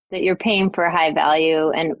that you're paying for high value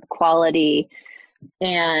and quality.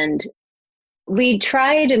 And we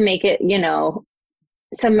try to make it,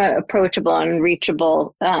 somewhat approachable and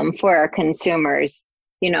reachable for our consumers.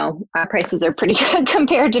 Our prices are pretty good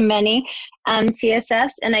compared to many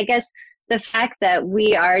CSFs. And I guess the fact that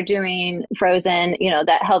we are doing frozen,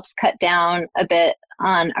 that helps cut down a bit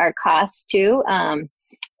on our costs too.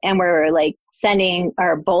 And we're like sending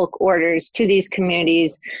our bulk orders to these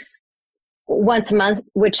communities once a month,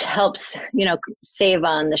 which helps, save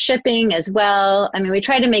on the shipping as well. I mean, we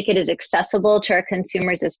try to make it as accessible to our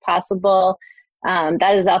consumers as possible.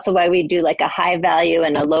 That is also why we do like a high value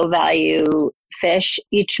and a low value fish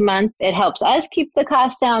each month. It helps us keep the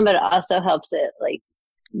cost down, but it also helps it like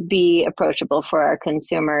be approachable for our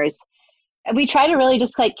consumers. We try to really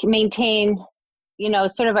just like maintain,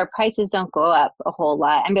 sort of our prices don't go up a whole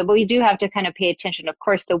lot. But we do have to kind of pay attention, of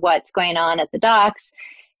course, to what's going on at the docks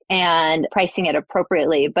and pricing it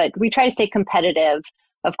appropriately. But we try to stay competitive,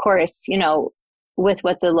 of course, with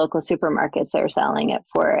what the local supermarkets are selling it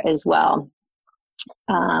for as well.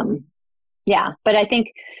 But I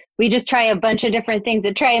think we just try a bunch of different things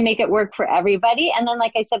to try and make it work for everybody. And then,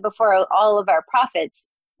 like I said before, all of our profits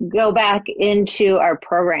go back into our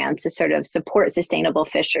programs to sort of support sustainable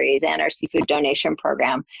fisheries and our seafood donation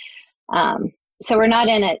program. So we're not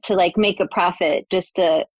in it to like make a profit just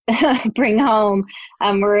to bring home.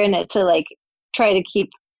 We're in it to like try to keep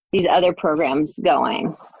these other programs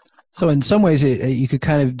going. So in some ways, you could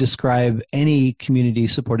kind of describe any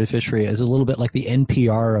community-supported fishery as a little bit like the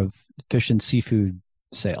NPR of fish and seafood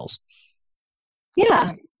sales.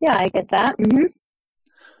 Yeah, I get that. Mm-hmm.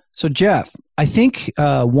 So Jeff, I think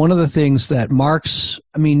one of the things that Mark's,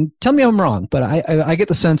 tell me I'm wrong, but I get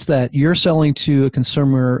the sense that you're selling to a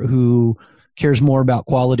consumer who cares more about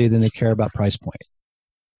quality than they care about price point.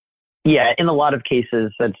 Yeah, in a lot of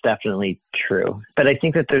cases, that's definitely true. But I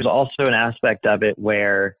think that there's also an aspect of it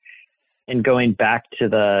where, and going back to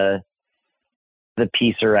the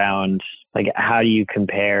piece around like how do you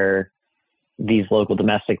compare these local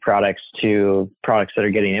domestic products to products that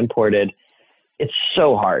are getting imported, it's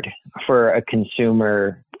so hard for a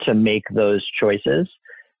consumer to make those choices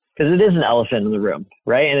because it is an elephant in the room,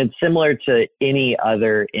 right? And it's similar to any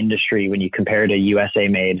other industry when you compare it to USA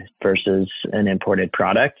made versus an imported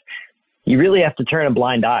product. You really have to turn a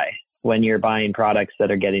blind eye when you're buying products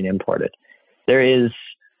that are getting imported. There is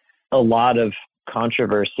a lot of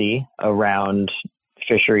controversy around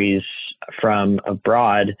fisheries from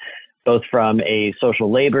abroad, both from a social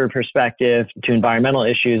labor perspective to environmental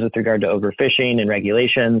issues with regard to overfishing and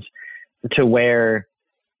regulations, to where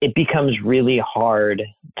it becomes really hard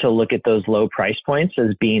to look at those low price points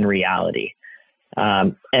as being reality.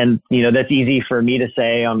 And, that's easy for me to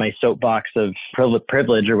say on my soapbox of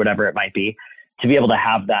privilege or whatever it might be, to be able to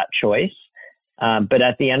have that choice. But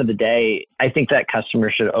at the end of the day, I think that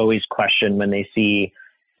customers should always question when they see,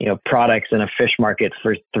 products in a fish market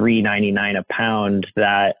for $3.99 a pound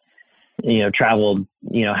that, traveled,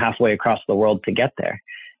 halfway across the world to get there.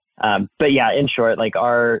 But yeah, in short, like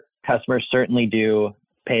our customers certainly do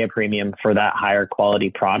pay a premium for that higher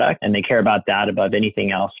quality product, and they care about that above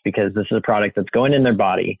anything else because this is a product that's going in their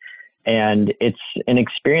body and it's an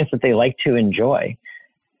experience that they like to enjoy.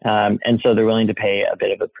 And so they're willing to pay a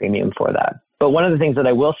bit of a premium for that. But one of the things that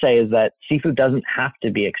I will say is that seafood doesn't have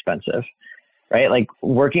to be expensive, right? Like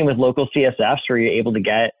working with local CSFs where you're able to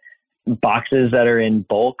get boxes that are in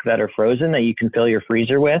bulk that are frozen that you can fill your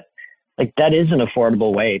freezer with, like that is an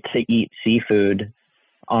affordable way to eat seafood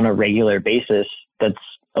on a regular basis that's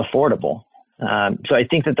affordable. So I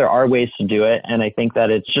think that there are ways to do it. And I think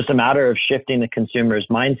that it's just a matter of shifting the consumer's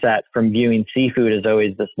mindset from viewing seafood as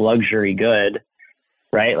always this luxury good,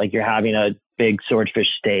 right? Like you're having a big swordfish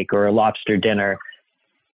steak or a lobster dinner.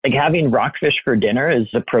 Like having rockfish for dinner is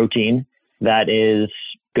a protein that is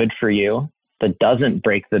good for you, that doesn't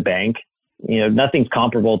break the bank. Nothing's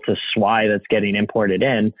comparable to swai that's getting imported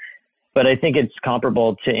in, but I think it's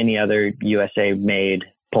comparable to any other USA made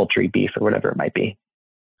poultry, beef, or whatever it might be.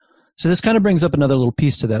 So this kind of brings up another little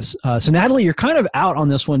piece to this. So Natalie, you're kind of out on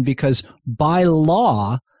this one because by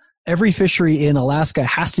law, every fishery in Alaska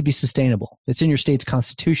has to be sustainable. It's in your state's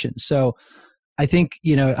constitution. So I think,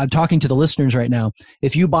 I'm talking to the listeners right now.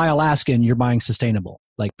 If you buy Alaskan, you're buying sustainable,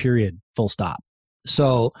 like period, full stop.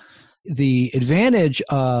 So the advantage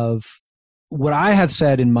of what I have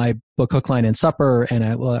said in my book, Hook, Line, and Supper, and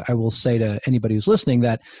I will say to anybody who's listening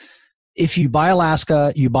that if you buy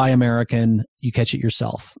Alaska, you buy American, you catch it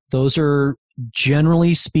yourself. Those are,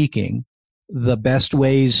 generally speaking, the best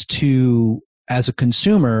ways to, as a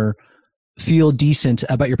consumer, feel decent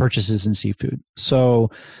about your purchases in seafood.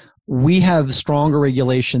 So we have stronger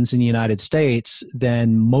regulations in the United States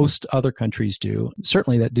than most other countries do,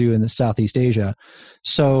 certainly that do in the Southeast Asia.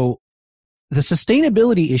 So the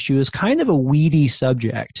sustainability issue is kind of a weedy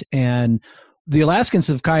subject, and the Alaskans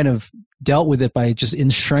have kind of dealt with it by just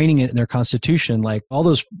enshrining it in their constitution. Like, all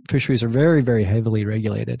those fisheries are very, very heavily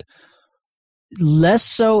regulated. Less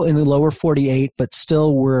so in the lower 48, but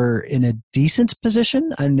still we're in a decent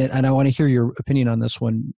position. And I want to hear your opinion on this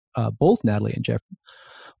one, both Natalie and Jeff.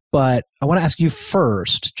 But I want to ask you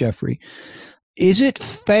first, Jeffrey, is it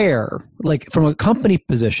fair, like from a company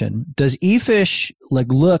position, does eFish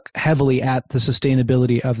look heavily at the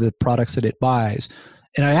sustainability of the products that it buys?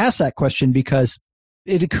 And I ask that question because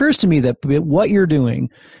it occurs to me that what you're doing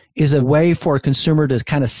is a way for a consumer to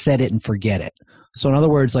kind of set it and forget it. So in other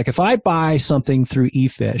words, like if I buy something through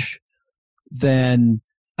eFish, then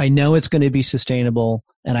I know it's going to be sustainable,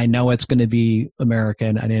 and I know it's going to be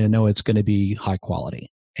American, and I know it's going to be high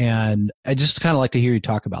quality. And I just kind of like to hear you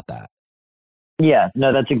talk about that. Yeah,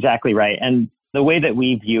 no, that's exactly right. And the way that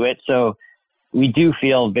we view it, so we do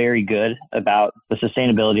feel very good about the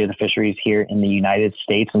sustainability of the fisheries here in the United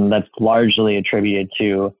States, and that's largely attributed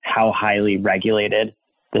to how highly regulated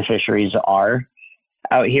the fisheries are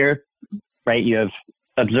out here, right? You have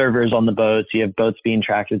observers on the boats, you have boats being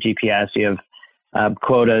tracked with GPS, you have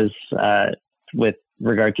quotas with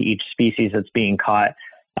regard to each species that's being caught.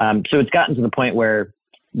 So it's gotten to the point where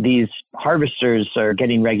these harvesters are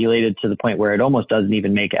getting regulated to the point where it almost doesn't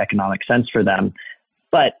even make economic sense for them.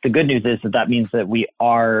 But the good news is that means that we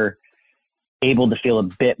are able to feel a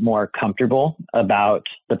bit more comfortable about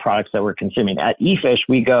the products that we're consuming. At eFish,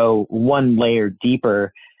 we go one layer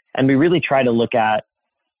deeper, and we really try to look at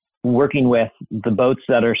working with the boats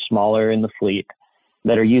that are smaller in the fleet,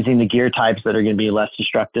 that are using the gear types that are going to be less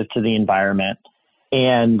destructive to the environment,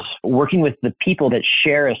 and working with the people that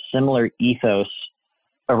share a similar ethos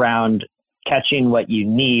around catching what you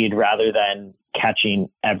need rather than catching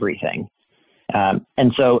everything.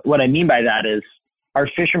 And so what I mean by that is our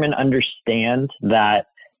fishermen understand that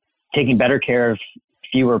taking better care of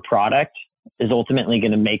fewer product is ultimately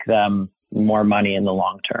going to make them more money in the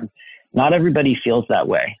long term. Not everybody feels that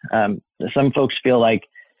way. Some folks feel like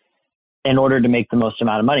in order to make the most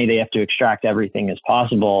amount of money, they have to extract everything as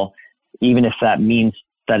possible, even if that means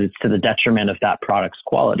that it's to the detriment of that product's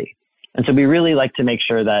quality. And so we really like to make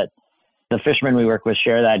sure that the fishermen we work with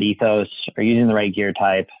share that ethos, are using the right gear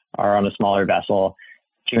type, are on a smaller vessel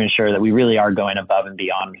to ensure that we really are going above and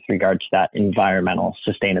beyond with regard to that environmental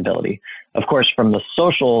sustainability. Of course, from the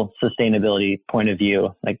social sustainability point of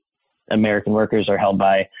view, like American workers are held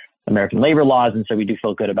by American labor laws, and so we do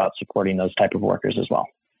feel good about supporting those type of workers as well.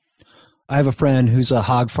 I have a friend who's a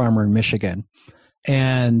hog farmer in Michigan,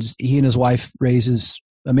 and he and his wife raises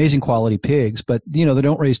amazing quality pigs, but they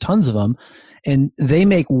don't raise tons of them, and they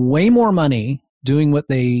make way more money doing what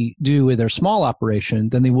they do with their small operation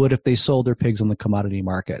than they would if they sold their pigs on the commodity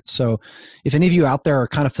market. So if any of you out there are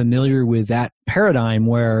kind of familiar with that paradigm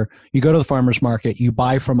where you go to the farmer's market, you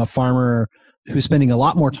buy from a farmer who's spending a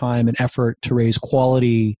lot more time and effort to raise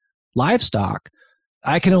quality livestock,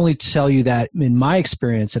 I can only tell you that in my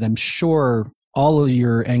experience, and I'm sure all of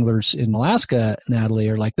your anglers in Alaska, Natalie,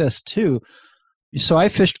 are like this too. So I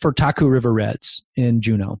fished for Taku River Reds in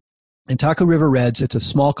Juneau. And Taku River Reds, it's a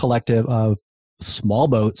small collective of small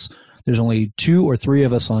boats. There's only 2 or 3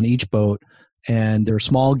 of us on each boat, and they're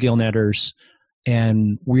small gill netters,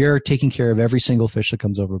 and we're taking care of every single fish that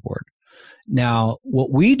comes overboard. Now,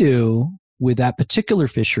 what we do with that particular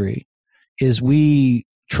fishery is we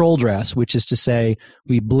troll dress, which is to say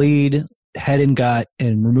we bleed head and gut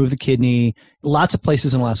and remove the kidney. Lots of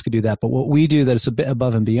places in Alaska do that, but what we do that is a bit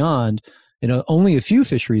above and beyond, only a few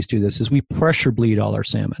fisheries do this, is we pressure bleed all our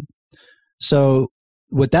salmon. So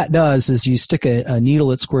what that does is you stick a needle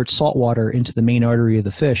that squirts salt water into the main artery of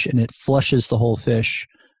the fish, and it flushes the whole fish,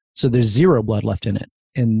 so there's zero blood left in it.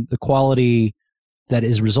 And the quality that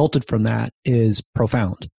is resulted from that is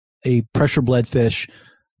profound. A pressure bled fish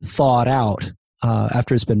thawed out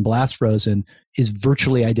after it's been blast frozen is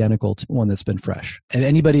virtually identical to one that's been fresh. And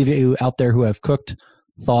anybody of you out there who have cooked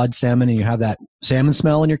thawed salmon and you have that salmon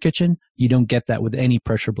smell in your kitchen, you don't get that with any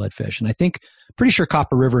pressure bled fish. And I think, pretty sure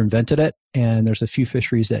Copper River invented it, and there's a few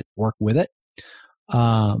fisheries that work with it.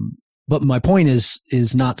 But my point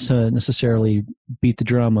is not to necessarily beat the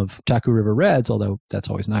drum of Taku River Reds, although that's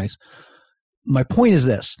always nice. My point is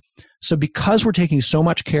this. So because we're taking so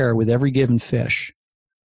much care with every given fish,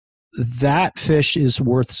 that fish is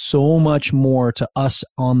worth so much more to us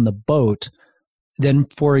on the boat than,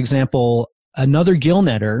 for example, another gill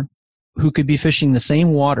netter who could be fishing the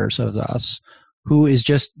same waters as us, who is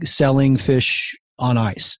just selling fish on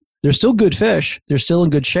ice. They're still good fish. They're still in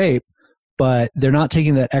good shape, but they're not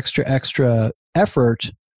taking that extra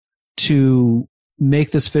effort to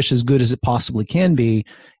make this fish as good as it possibly can be.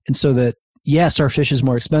 And so that, yes, our fish is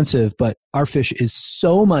more expensive, but our fish is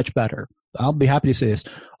so much better. I'll be happy to say this.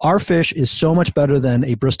 Our fish is so much better than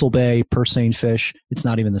a Bristol Bay purse seine fish. It's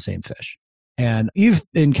not even the same fish. And you've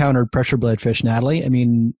encountered pressure blade fish, Natalie. I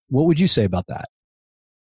mean, what would you say about that?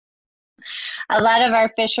 A lot of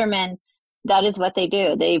our fishermen, that is what they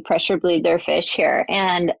do. They pressure bleed their fish here.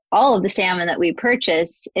 And all of the salmon that we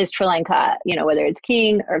purchase is trolline caught, whether it's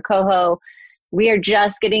king or coho. We are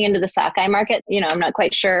just getting into the sockeye market. I'm not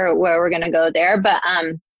quite sure where we're going to go there, but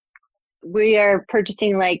we are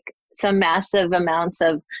purchasing like some massive amounts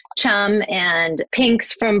of chum and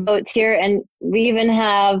pinks from boats here. And we even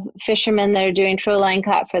have fishermen that are doing trolline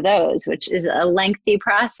caught for those, which is a lengthy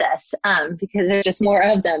process because there's just more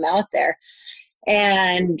of them out there.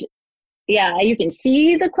 And yeah, you can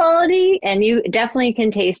see the quality and you definitely can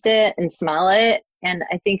taste it and smell it. And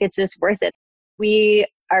I think it's just worth it. We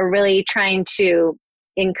are really trying to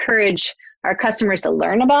encourage our customers to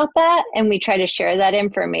learn about that. And we try to share that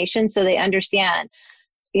information so they understand,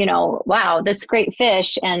 wow, that's great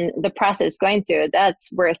fish and the process going through,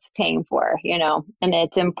 that's worth paying for, and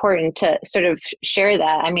it's important to sort of share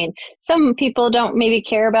that. I mean, some people don't maybe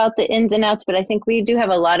care about the ins and outs, but I think we do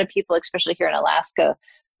have a lot of people, especially here in Alaska,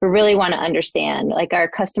 who really want to understand, like our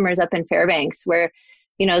customers up in Fairbanks where,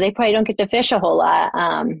 they probably don't get to fish a whole lot,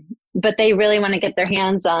 but they really want to get their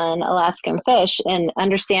hands on Alaskan fish and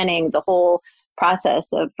understanding the whole process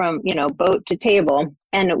of from, boat to table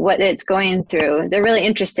and what it's going through. They're really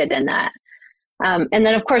interested in that. And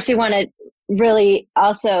then of course we want to really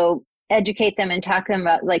also educate them and talk to them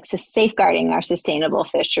about like safeguarding our sustainable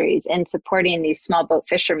fisheries and supporting these small boat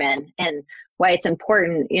fishermen and why it's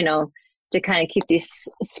important, to kind of keep these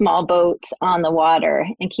small boats on the water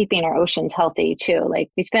and keeping our oceans healthy too. Like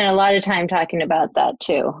we spend a lot of time talking about that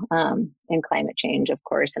too, and climate change, of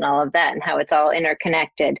course, and all of that and how it's all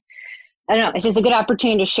interconnected. I don't know. It's just a good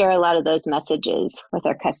opportunity to share a lot of those messages with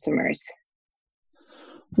our customers.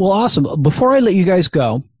 Well, awesome. Before I let you guys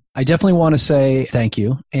go, I definitely want to say thank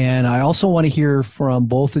you. And I also want to hear from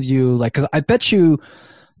both of you, like, 'cause I bet you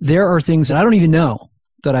there are things that I don't even know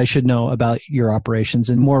that I should know about your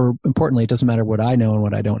operations. And more importantly, it doesn't matter what I know and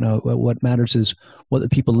what I don't know. What matters is what the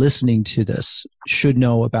people listening to this should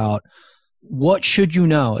know about. What should you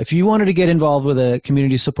know? If you wanted to get involved with a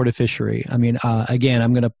community-supported fishery, I mean, again,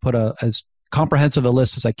 I'm going to put as comprehensive a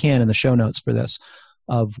list as I can in the show notes for this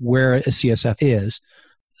of where a CSF is.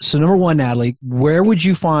 So number one, Natalie, where would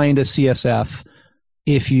you find a CSF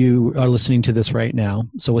if you are listening to this right now?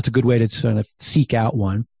 So what's a good way to sort of seek out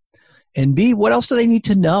one? And B, what else do they need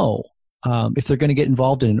to know if they're going to get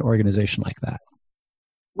involved in an organization like that?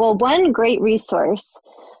 Well, one great resource,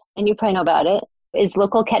 and you probably know about it, is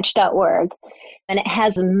localcatch.org. And it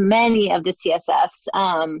has many of the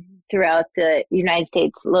CSFs throughout the United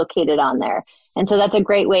States located on there. And so that's a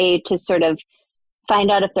great way to sort of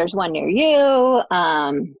find out if there's one near you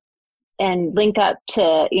and link up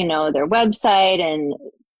to, their website and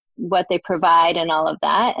what they provide and all of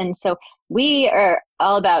that. And so we are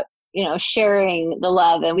all about, sharing the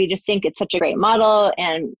love, and we just think it's such a great model.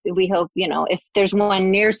 And we hope, if there's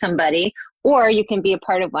one near somebody, or you can be a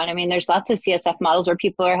part of one. I mean, there's lots of CSF models where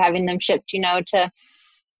people are having them shipped, to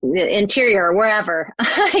the interior or wherever,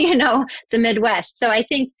 the Midwest. So I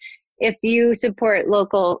think if you support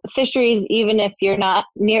local fisheries, even if you're not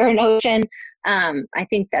near an ocean, I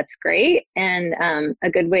think that's great and a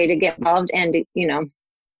good way to get involved and,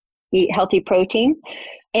 eat healthy protein.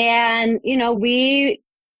 And, we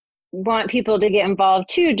want people to get involved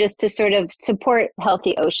too, just to sort of support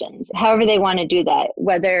healthy oceans, however they want to do that,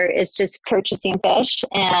 whether it's just purchasing fish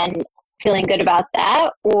and feeling good about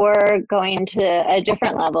that, or going to a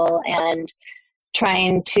different level and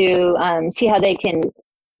trying to see how they can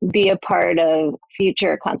be a part of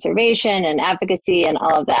future conservation and advocacy and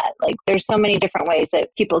all of that. Like there's so many different ways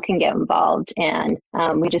that people can get involved, and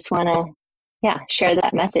we just want to, share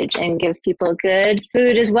that message and give people good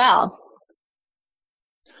food as well.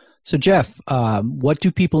 So Jeff, what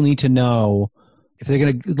do people need to know if they're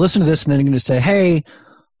going to listen to this and then they're going to say, hey,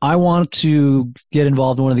 I want to get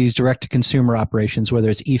involved in one of these direct-to-consumer operations, whether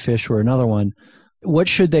it's eFish or another one. What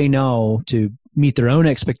should they know to meet their own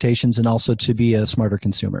expectations and also to be a smarter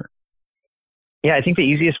consumer? Yeah, I think the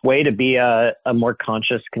easiest way to be a more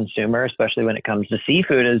conscious consumer, especially when it comes to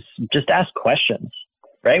seafood, is just ask questions,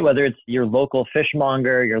 right? Whether it's your local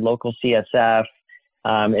fishmonger, your local CSF,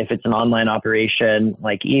 if it's an online operation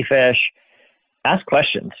like eFish, ask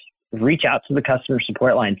questions. Reach out to the customer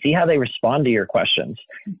support line. See how they respond to your questions.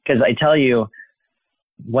 Because I tell you,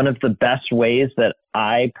 one of the best ways that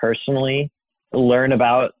I personally learn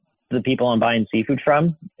about the people I'm buying seafood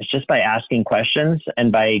from is just by asking questions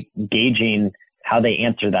and by gauging how they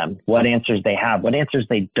answer them, what answers they have, what answers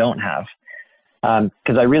they don't have.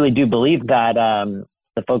 Because I really do believe that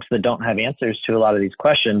the folks that don't have answers to a lot of these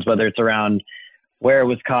questions, whether it's around where it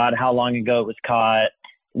was caught, how long ago it was caught,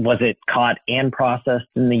 was it caught and processed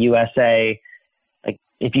in the USA? Like,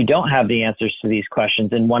 if you don't have the answers to these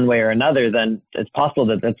questions in one way or another, then it's possible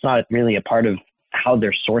that that's not really a part of how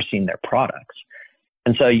they're sourcing their products.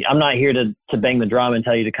 And so I'm not here to bang the drum and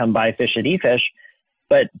tell you to come buy fish at eFish,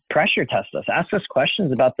 but pressure test us. Ask us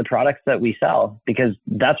questions about the products that we sell, because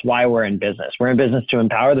that's why we're in business. We're in business to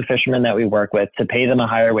empower the fishermen that we work with, to pay them a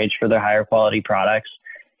higher wage for their higher quality products,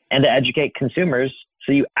 and to educate consumers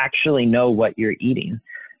so you actually know what you're eating.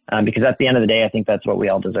 Because at the end of the day, I think that's what we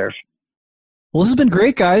all deserve. Well, this has been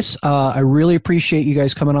great, guys. I really appreciate you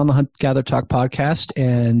guys coming on the Hunt Gather Talk podcast,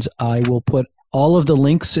 and I will put all of the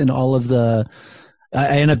links and all of the.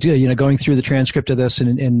 I end up going through the transcript of this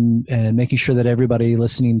and making sure that everybody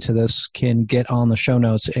listening to this can get on the show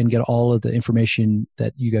notes and get all of the information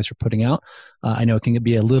that you guys are putting out. I know it can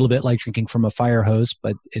be a little bit like drinking from a fire hose,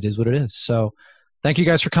 but it is what it is. So thank you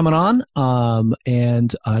guys for coming on.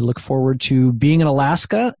 And I look forward to being in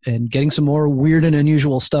Alaska and getting some more weird and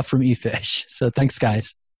unusual stuff from eFish. So thanks,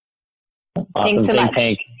 guys. Awesome. Thanks so much.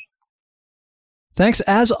 Hank. Thanks,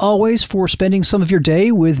 as always, for spending some of your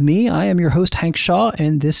day with me. I am your host, Hank Shaw,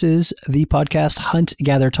 and this is the podcast Hunt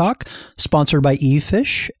Gather Talk, sponsored by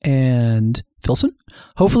eFish and Filson.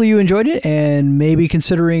 Hopefully you enjoyed it and maybe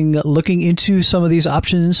considering looking into some of these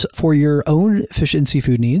options for your own fish and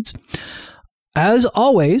seafood needs. As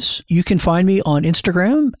always, you can find me on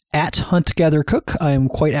Instagram at HuntGatherCook. I am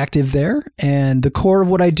quite active there. And the core of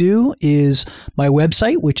what I do is my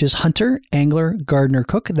website, which is Hunter Angler Gardener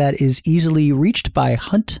Cook. That is easily reached by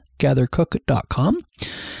huntgathercook.com.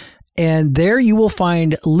 And there you will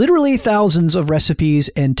find literally thousands of recipes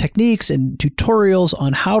and techniques and tutorials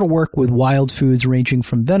on how to work with wild foods, ranging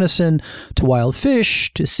from venison to wild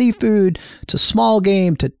fish to seafood to small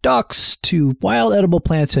game to ducks to wild edible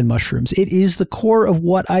plants and mushrooms. It is the core of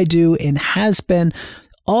what I do and has been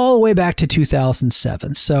all the way back to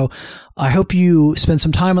 2007. So I hope you spend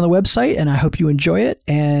some time on the website and I hope you enjoy it.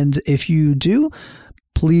 And if you do,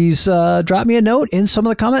 please drop me a note in some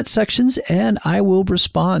of the comment sections and I will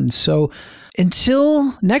respond. So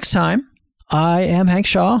until next time, I am Hank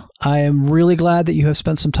Shaw. I am really glad that you have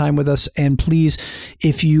spent some time with us. And please,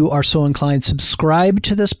 if you are so inclined, subscribe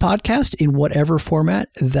to this podcast in whatever format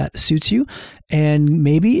that suits you. And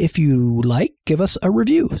maybe if you like, give us a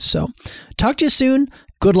review. So talk to you soon.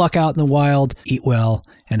 Good luck out in the wild. Eat well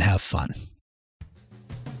and have fun.